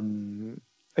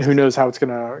 Who knows how it's going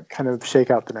to kind of shake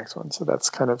out the next one. So that's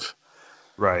kind of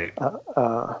Right.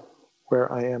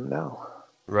 Where I am now.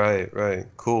 Right.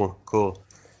 Cool.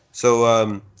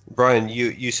 So, Brian,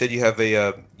 you said you have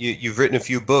you've written a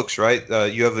few books, right?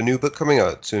 You have a new book coming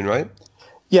out soon, right?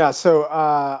 Yeah.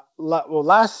 So,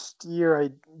 last year I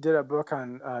did a book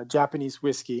on Japanese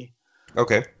whiskey.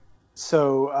 Okay.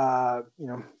 So,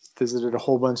 visited a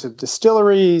whole bunch of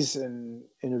distilleries and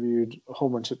interviewed a whole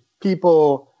bunch of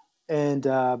people. And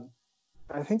I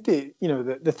think the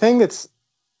thing that's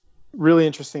really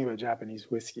interesting about Japanese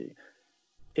whiskey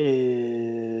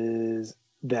is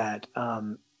that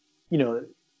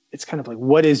it's kind of like,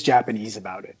 what is Japanese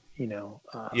about it?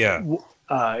 Yeah.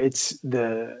 It's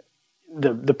the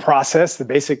process. The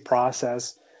basic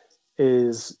process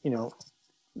is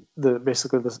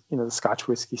the Scotch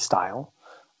whiskey style.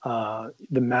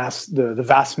 The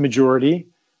vast majority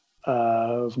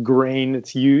of grain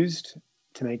that's used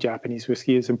to make Japanese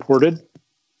whiskey is imported.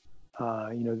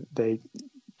 They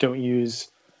don't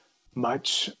use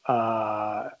much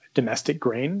domestic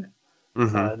grain.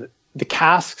 Mm-hmm. The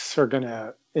casks are going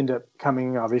to end up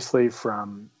coming obviously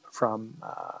from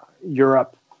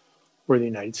Europe or the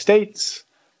United States,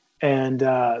 and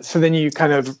so then you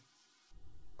kind of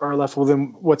are left with,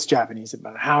 then what's Japanese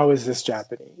about it? How is this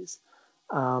Japanese?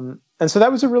 And so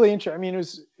that was a really interesting. I mean,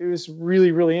 it was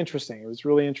really, really interesting. It was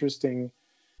really interesting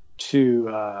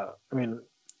to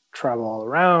travel all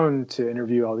around, to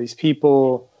interview all these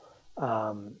people,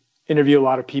 interview a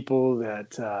lot of people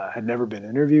that had never been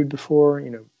interviewed before.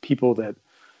 People that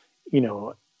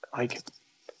like,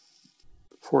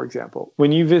 for example,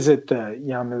 when you visit the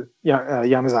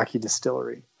Yamazaki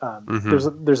distillery,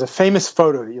 Mm-hmm. there's a famous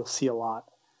photo that you'll see a lot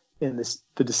in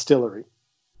the distillery.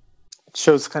 It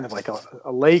shows kind of like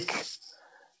a lake,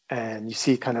 and you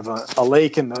see kind of a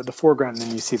lake in the foreground, and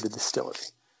then you see the distillery.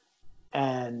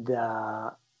 And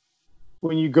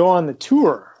when you go on the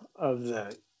tour of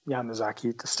the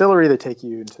Yamazaki distillery, they take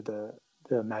you into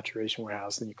the maturation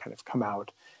warehouse, and you kind of come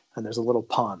out, and there's a little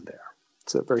pond there.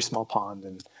 It's a very small pond,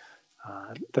 and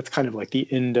that's kind of like the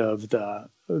end of the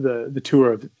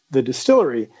tour of the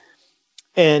distillery.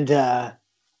 And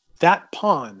that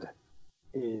pond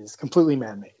is completely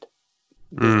man-made.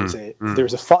 There's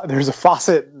a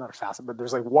faucet, not a faucet, but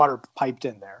there's like water piped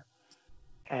in there,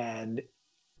 and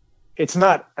it's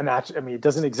not a natural. I mean, it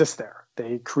doesn't exist there.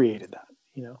 They created that,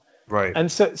 Right.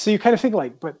 And so you kind of think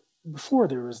like, but before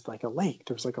there was like a lake,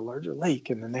 there was like a larger lake,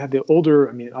 and then they had the older.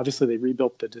 I mean, obviously they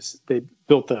rebuilt they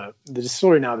built the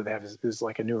distillery now that they have is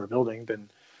like a newer building than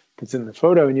that's in the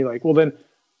photo, and you're like, well then,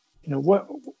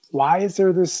 why is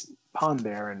there this pond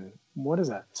there, and what is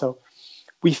that? So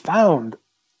we found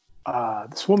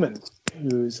this woman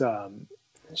who's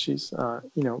she's I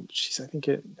think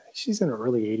she's in her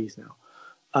early 80s now,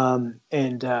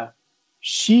 and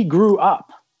she grew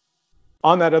up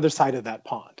on that other side of that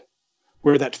pond,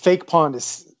 where that fake pond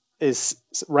is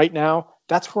right now.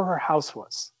 That's where her house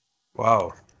was.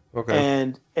 Wow. Okay.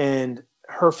 And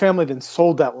her family then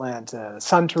sold that land to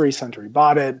Suntory. Suntory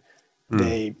bought it.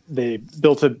 They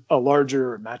built a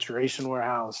larger maturation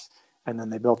warehouse, and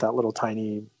then they built that little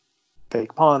tiny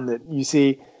fake pond that you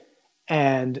see.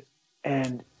 And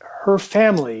her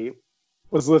family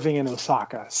was living in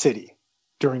Osaka City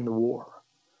during the war.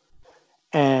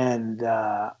 And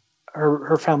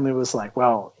her family was like,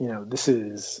 well, this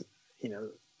is, we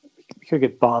could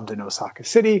get bombed in Osaka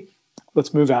City.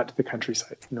 Let's move out to the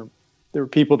countryside. There were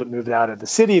people that moved out of the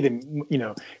city. They,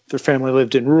 if their family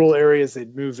lived in rural areas,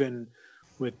 they'd move in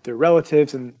with their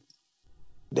relatives, and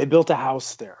they built a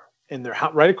house there. And their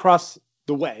house right across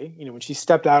the way, when she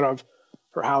stepped out of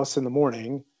her house in the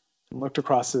morning and looked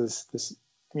across this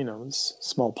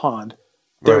small pond,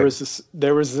 there Right. was the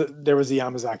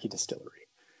Yamazaki distillery.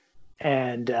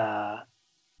 And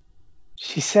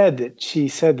she said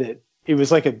that it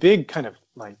was like a big kind of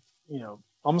like,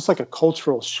 almost like a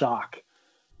cultural shock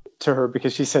to her,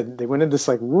 because she said they went in this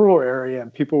like rural area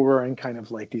and people were wearing kind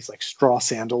of like these like straw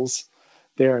sandals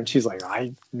there. And she's like,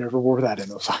 I never wore that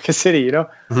in Osaka City,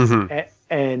 Mm-hmm.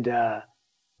 And I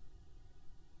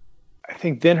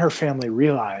think then her family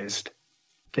realized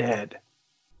that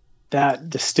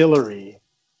distillery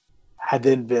had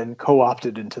then been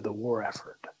co-opted into the war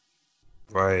effort.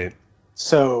 Right.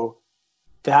 So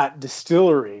that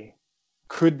distillery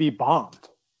could be bombed.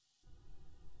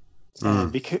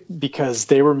 And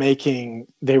because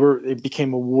it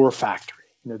became a war factory.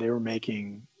 They were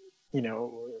making,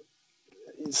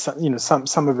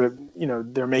 some of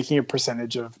it, they're making a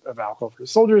percentage of alcohol for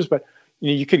soldiers, but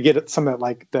you could get some of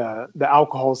like the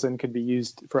alcohols then could be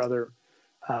used for other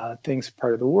things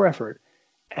part of the war effort.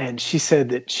 And she said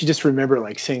that she just remembered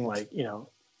like seeing like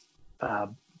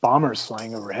bombers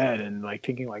flying overhead and like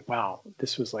thinking like, wow,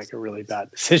 this was like a really bad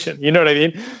decision. You know what I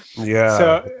mean?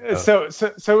 Yeah. So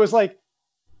it was like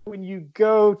when you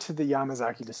go to the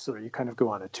Yamazaki distillery, you kind of go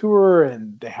on a tour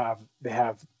and they have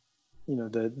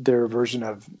their version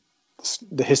of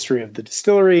the history of the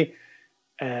distillery.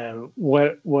 And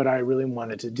what I really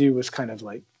wanted to do was kind of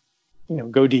like,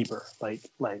 go deeper,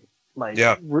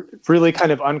 really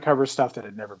kind of uncover stuff that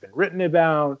had never been written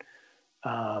about.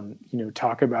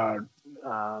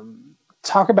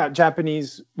 Talk about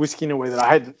Japanese whiskey in a way that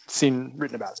I hadn't seen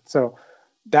written about it. So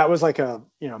that was like a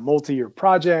multi-year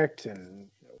project and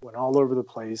went all over the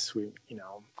place.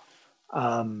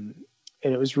 And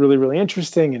it was really, really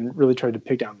interesting and really tried to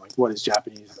pick down like what is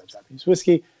Japanese about Japanese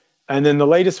whiskey. And then the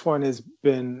latest one has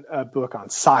been a book on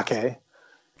sake.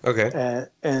 Okay.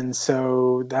 And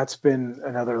so that's been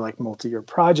another like multi-year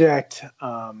project.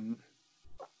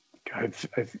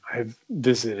 I've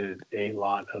visited a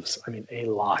lot of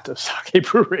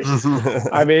sake breweries.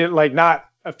 I mean, like not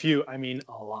a few, I mean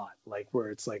a lot, like where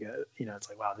it's like it's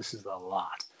like, wow, this is a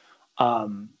lot.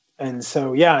 And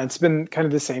so, yeah, it's been kind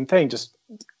of the same thing. Just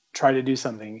try to do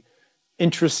something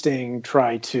interesting,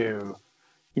 try to,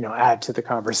 add to the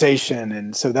conversation.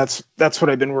 And so that's what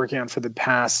I've been working on for the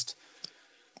past,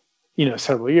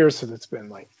 several years. So that's been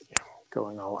like,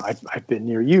 going all, I've been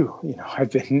near you,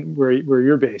 I've been where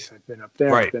you're based. I've been up there.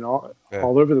 Right. I've been all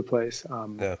over the place.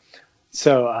 Yeah.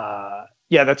 So,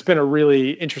 that's been a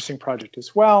really interesting project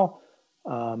as well.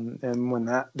 And when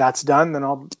that's done, then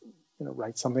I'll,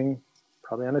 write something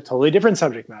probably on a totally different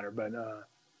subject matter. But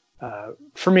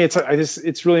for me,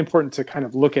 it's really important to kind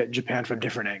of look at Japan from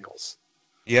different angles.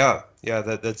 Yeah.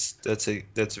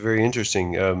 That's very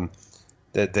interesting.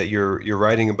 That you're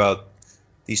writing about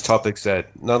these topics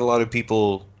that not a lot of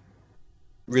people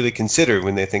really consider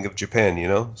when they think of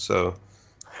Japan, so.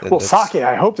 Sake,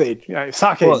 I hope sake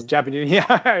is Japanese.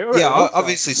 Yeah,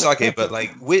 obviously sake, but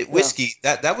like whiskey,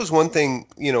 that was one thing,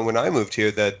 when I moved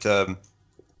here that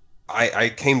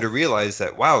I came to realize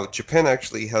that, wow, Japan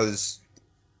actually has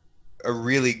a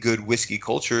really good whiskey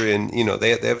culture, and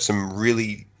they have some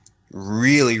really,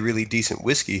 really, really decent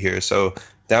whiskey here. So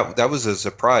that was a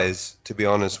surprise, to be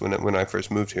honest, when I first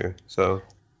moved here. So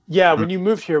yeah, when you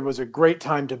moved here was a great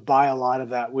time to buy a lot of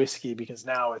that whiskey, because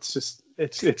now it's just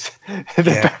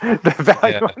the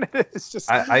value on it is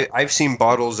just. I've seen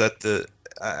bottles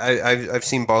I've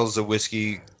seen bottles of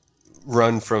whiskey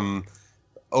run from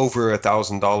over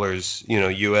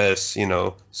 $1,000, US,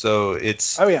 so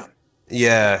it's. Oh yeah.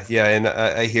 Yeah, and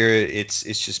I hear it's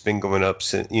just been going up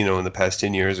since, in the past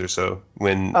 10 years or so,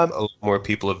 when a lot more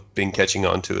people have been catching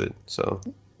on to it. So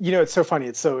it's so funny.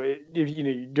 It's so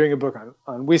you're doing a book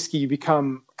on whiskey, you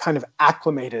become kind of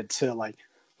acclimated to, like,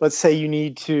 let's say you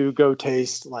need to go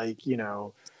taste like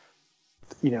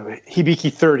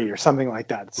Hibiki 30 or something like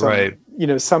that. So, right.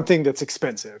 Something that's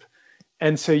expensive,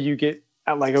 and so you get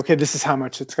like, okay, this is how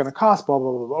much it's going to cost, blah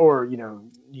blah blah, or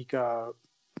Nikka.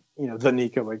 The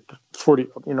Nikka, like 40,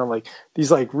 like these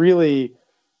like really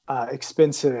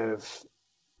expensive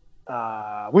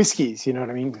whiskeys, you know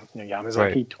what I mean?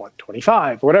 Yamazaki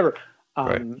 25, whatever.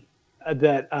 And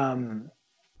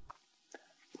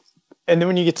then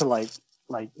when you get to like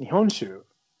Nihonshu,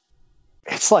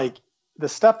 it's like the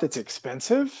stuff that's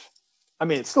expensive. I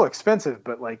mean, it's still expensive,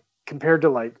 but like compared to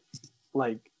like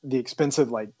the expensive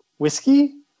like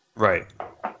whiskey, right?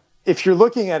 If you're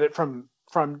looking at it from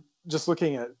just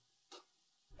looking at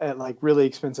like really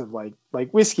expensive like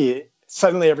whiskey,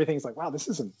 suddenly everything's like, wow, this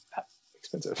isn't that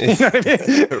expensive. You know what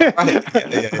I mean?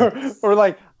 Right. Yeah. Or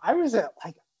like I was up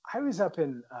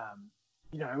in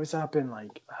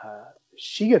like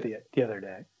Shiga the other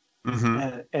day,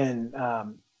 and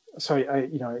so I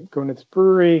go into this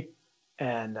brewery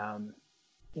and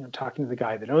talking to the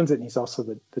guy that owns it, and he's also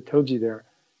the Toji there,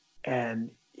 and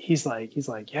he's like,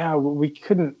 yeah, well, we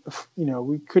couldn't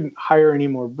hire any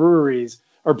more breweries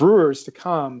or brewers to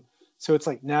come. So it's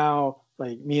like now,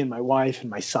 like me and my wife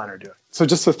and my son are doing it. So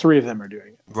just the three of them are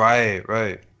doing it.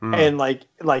 Right. And like,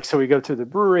 so we go to the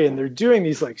brewery and they're doing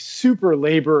these like super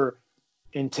labor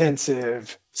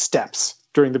intensive steps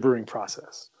during the brewing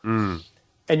process. And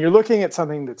you're looking at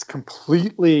something that's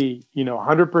completely,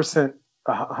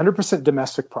 100%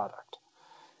 domestic product.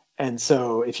 And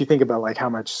so if you think about like how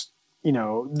much, they're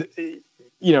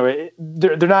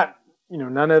not,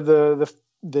 none of the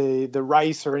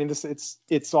rice or any of this,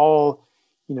 it's all,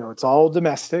 it's all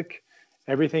domestic.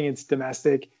 Everything is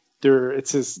domestic. they're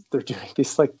doing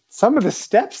these, like, some of the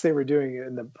steps they were doing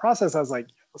in the process. I was like,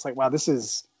 wow, this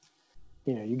is,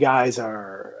 you guys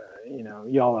are,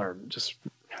 y'all are just,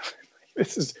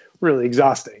 this is really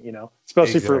exhausting,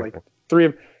 especially for like three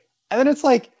of, and then it's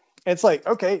like,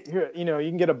 okay, here, you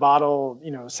can get a bottle,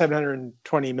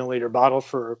 720 milliliter bottle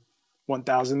for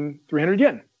 1,300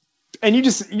 yen. And you're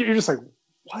just like,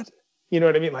 what? You know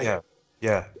what I mean? Like,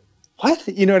 yeah. What?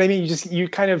 You know what I mean? You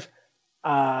kind of,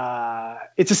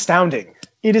 it's astounding.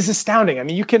 It is astounding. I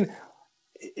mean,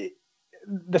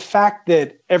 the fact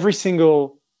that every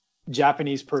single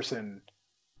Japanese person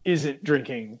isn't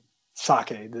drinking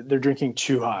sake, that they're drinking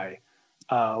chuhai,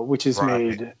 which is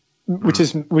made,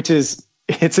 which is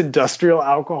it's industrial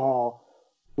alcohol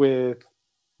with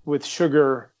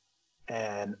sugar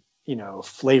and,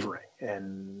 flavoring,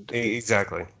 and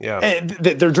exactly. Yeah. And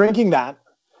they're drinking that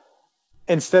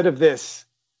instead of this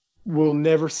will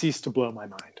never cease to blow my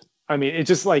mind. I mean, it's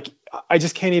just like, I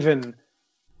just can't even,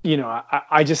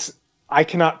 I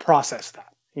cannot process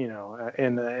that, I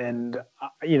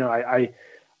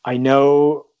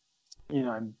know,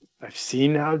 I've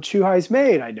seen how chuhai is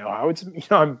made. I know how it's,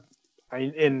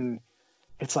 and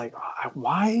it's like,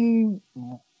 why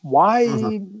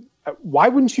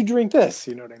wouldn't you drink this?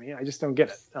 You know what I mean? I just don't get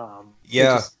it.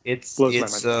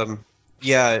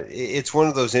 It's one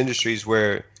of those industries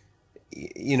where,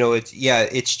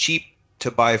 it's cheap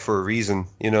to buy for a reason,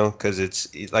 because it's,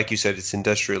 like you said, it's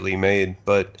industrially made,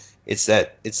 but it's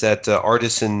that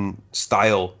artisan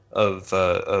style of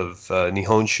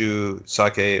nihonshu,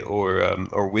 sake,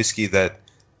 or whiskey that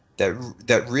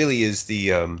really is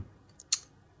the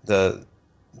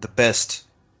best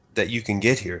that you can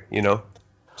get here,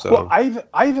 So, well,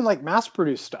 I even like mass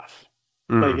produced stuff.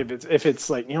 Like if it's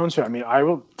like nihonshu, I mean, I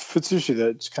will futsushi,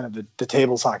 that's kind of the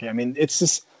table sake. I mean, it's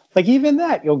just like, even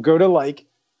that, you'll go to, like,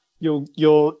 you'll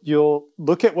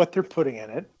look at what they're putting in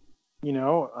it,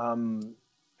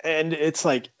 and it's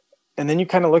like, and then you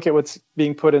kind of look at what's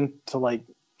being put into, like,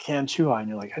 canned chuhai, and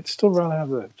you're like, I'd still rather have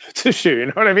the futsushi, you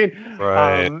know what I mean?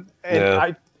 Right.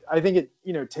 I think it,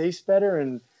 tastes better,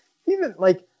 and even,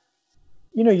 like,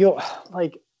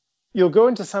 you'll go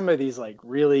into some of these, like,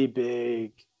 really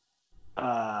big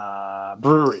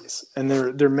breweries, and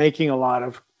they're making a lot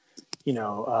of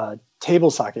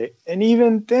table sake, and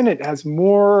even then it has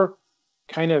more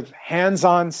kind of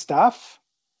hands-on stuff,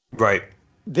 right,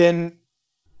 than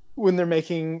when they're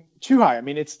making chuhai. I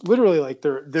mean, it's literally like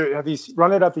they have these,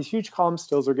 run it up these huge column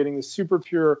stills, they're getting this super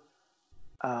pure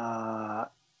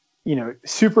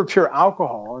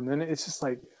alcohol, and then it's just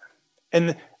like,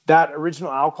 and that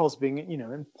original alcohol is being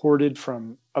imported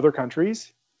from other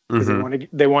countries, because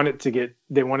they want to get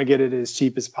it as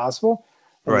cheap as possible.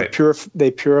 And right. They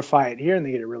purify it here, and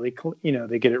they get it really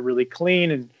really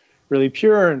clean and really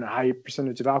pure, and a high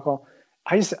percentage of alcohol.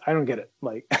 I don't get it.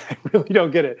 Like, I really don't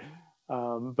get it.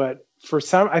 But for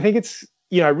some, I think it's,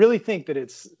 I really think that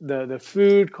it's the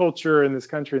food culture in this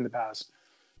country in the past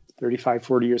 35,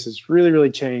 40 years has really,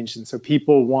 really changed. And so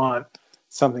people want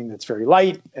something that's very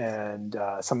light, and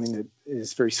something that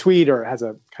is very sweet, or has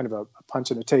a kind of a punch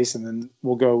and a taste. And then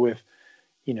we'll go with,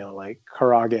 like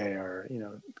karage, or,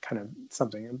 kind of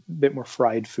something a bit more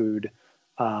fried food,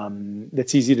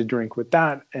 that's easy to drink with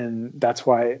that. And that's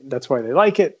why they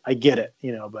like it. I get it,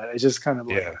 but it's just kind of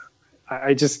like,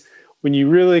 I just, when you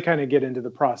really kind of get into the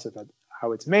process of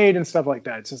how it's made and stuff like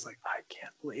that, it's just like, I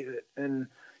can't believe it. And,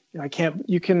 you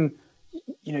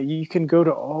can go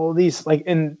to all these, like,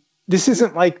 and this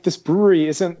isn't like, this brewery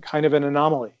isn't kind of an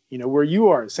anomaly, where you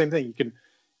are, same thing. You can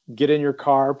get in your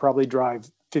car, probably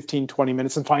drive 15, 20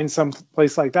 minutes, and find some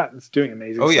place like that that's doing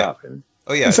amazing stuff.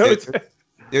 So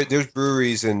there's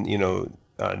breweries in,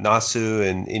 Nasu,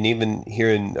 and even here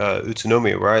in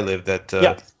Utsunomiya, where I live, that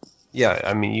I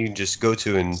mean, you can just go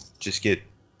to and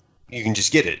you can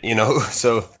just get it,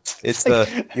 So it's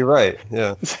you're right.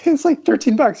 Yeah. It's like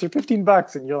 $13 or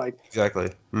 $15, and you're like,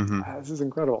 exactly. This is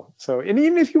incredible. So, and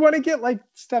even if you want to get, like,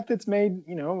 stuff that's made,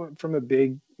 from a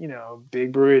big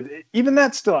brewery, even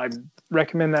that, still, I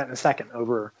recommend that in a second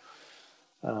over,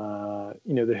 the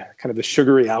kind of the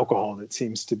sugary alcohol that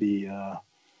seems to be,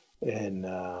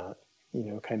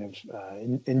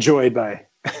 enjoyed by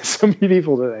so many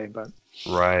people today. But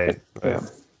right.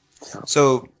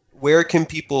 So, where can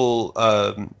people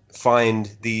find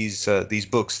these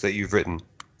books that you've written?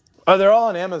 Oh, they're all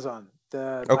on Amazon.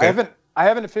 Okay. I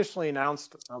haven't officially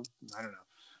announced, I don't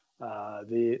know,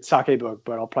 the sake book,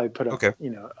 but I'll probably put up,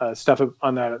 stuff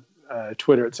on that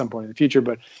Twitter at some point in the future.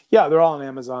 But yeah, they're all on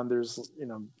Amazon. There's,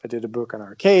 I did a book on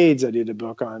arcades. I did a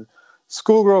book on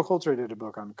schoolgirl culture. I did a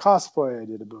book on cosplay. I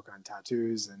did a book on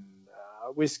tattoos and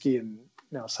whiskey, and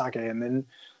now sake. And then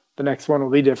the next one will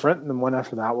be different, and the one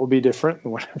after that will be different, and the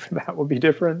one after that will be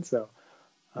different. So,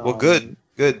 well, good.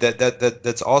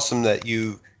 That's awesome that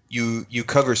you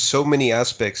cover so many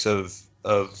aspects of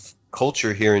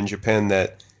culture here in Japan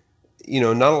that,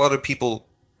 not a lot of people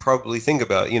probably think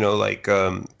about, like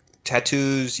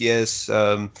tattoos, yes,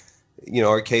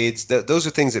 arcades, those are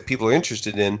things that people are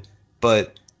interested in,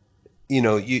 but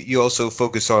you also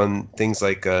focus on things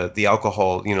like the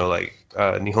alcohol, like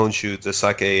Nihonshu, the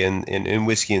sake, and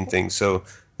whiskey and things. So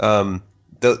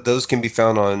those can be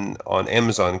found on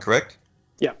Amazon, correct?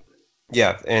 Yeah.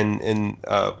 Yeah, and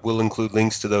we'll include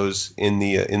links to those in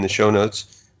the show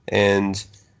notes. And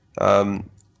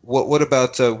what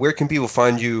about where can people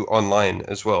find you online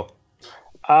as well?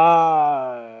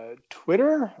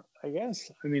 Twitter, I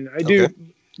guess. I mean, I do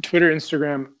Twitter,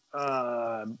 Instagram,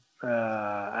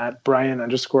 at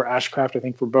Brian_Ashcraft. I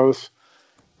think for both,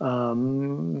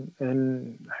 and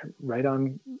I write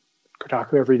on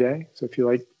Kotaku every day. So if you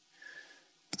like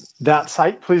that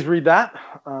site, please read that.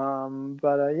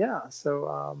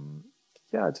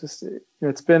 Just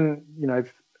it's been,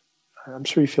 I'm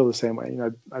sure you feel the same way.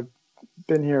 I've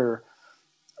been here,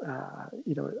 a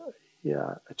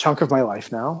chunk of my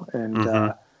life now,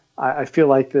 and I feel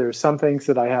like there's some things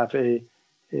that I have a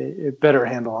better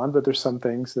handle on, but there's some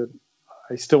things that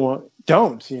I still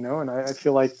don't, and I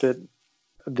feel like that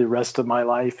the rest of my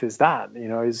life is that,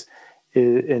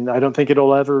 and I don't think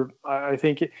it'll ever, I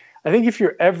think if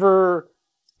you're ever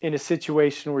in a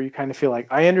situation where you kind of feel like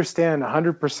I understand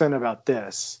 100% about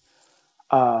this,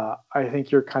 I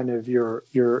think your kind of your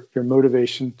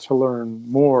motivation to learn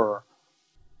more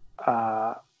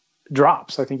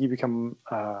drops. I think you become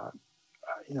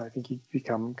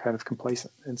kind of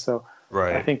complacent, and so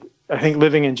right. I think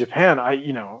living in Japan, I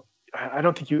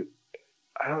don't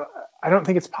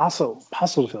think it's possible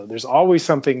to feel it. There's always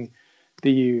something that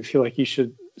you feel like you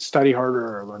should study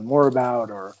harder or learn more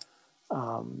about, or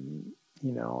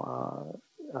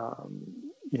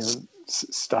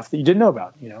stuff that you didn't know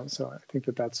about. So I think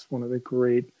that's one of the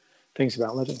great things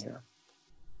about living here.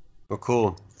 Well,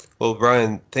 cool. Well,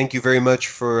 Brian, thank you very much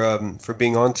for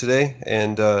being on today.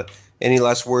 And any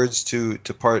last words to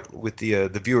part with the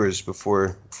viewers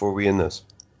before we end this?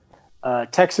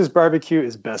 Texas barbecue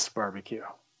is best barbecue.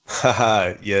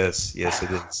 Yes,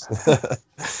 it is.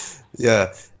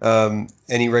 Yeah.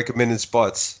 Any recommended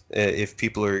spots if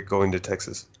people are going to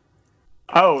Texas?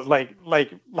 Oh, like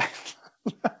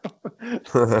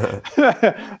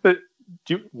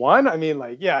one? I mean,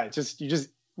 you just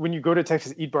when you go to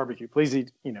Texas, eat barbecue. Please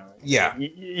eat. Yeah.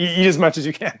 Eat as much as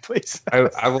you can, please.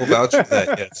 I will vouch for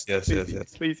that.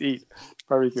 Yes. Please eat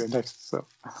barbecue in Texas. So.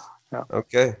 Yeah.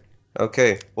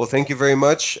 Okay. Well, thank you very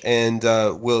much, and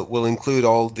we'll include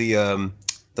all the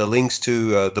links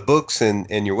to the books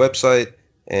and your website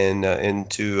and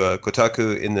to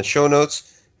Kotaku in the show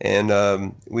notes.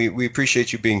 And we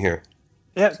appreciate you being here.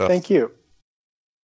 Yeah, so. Thank you.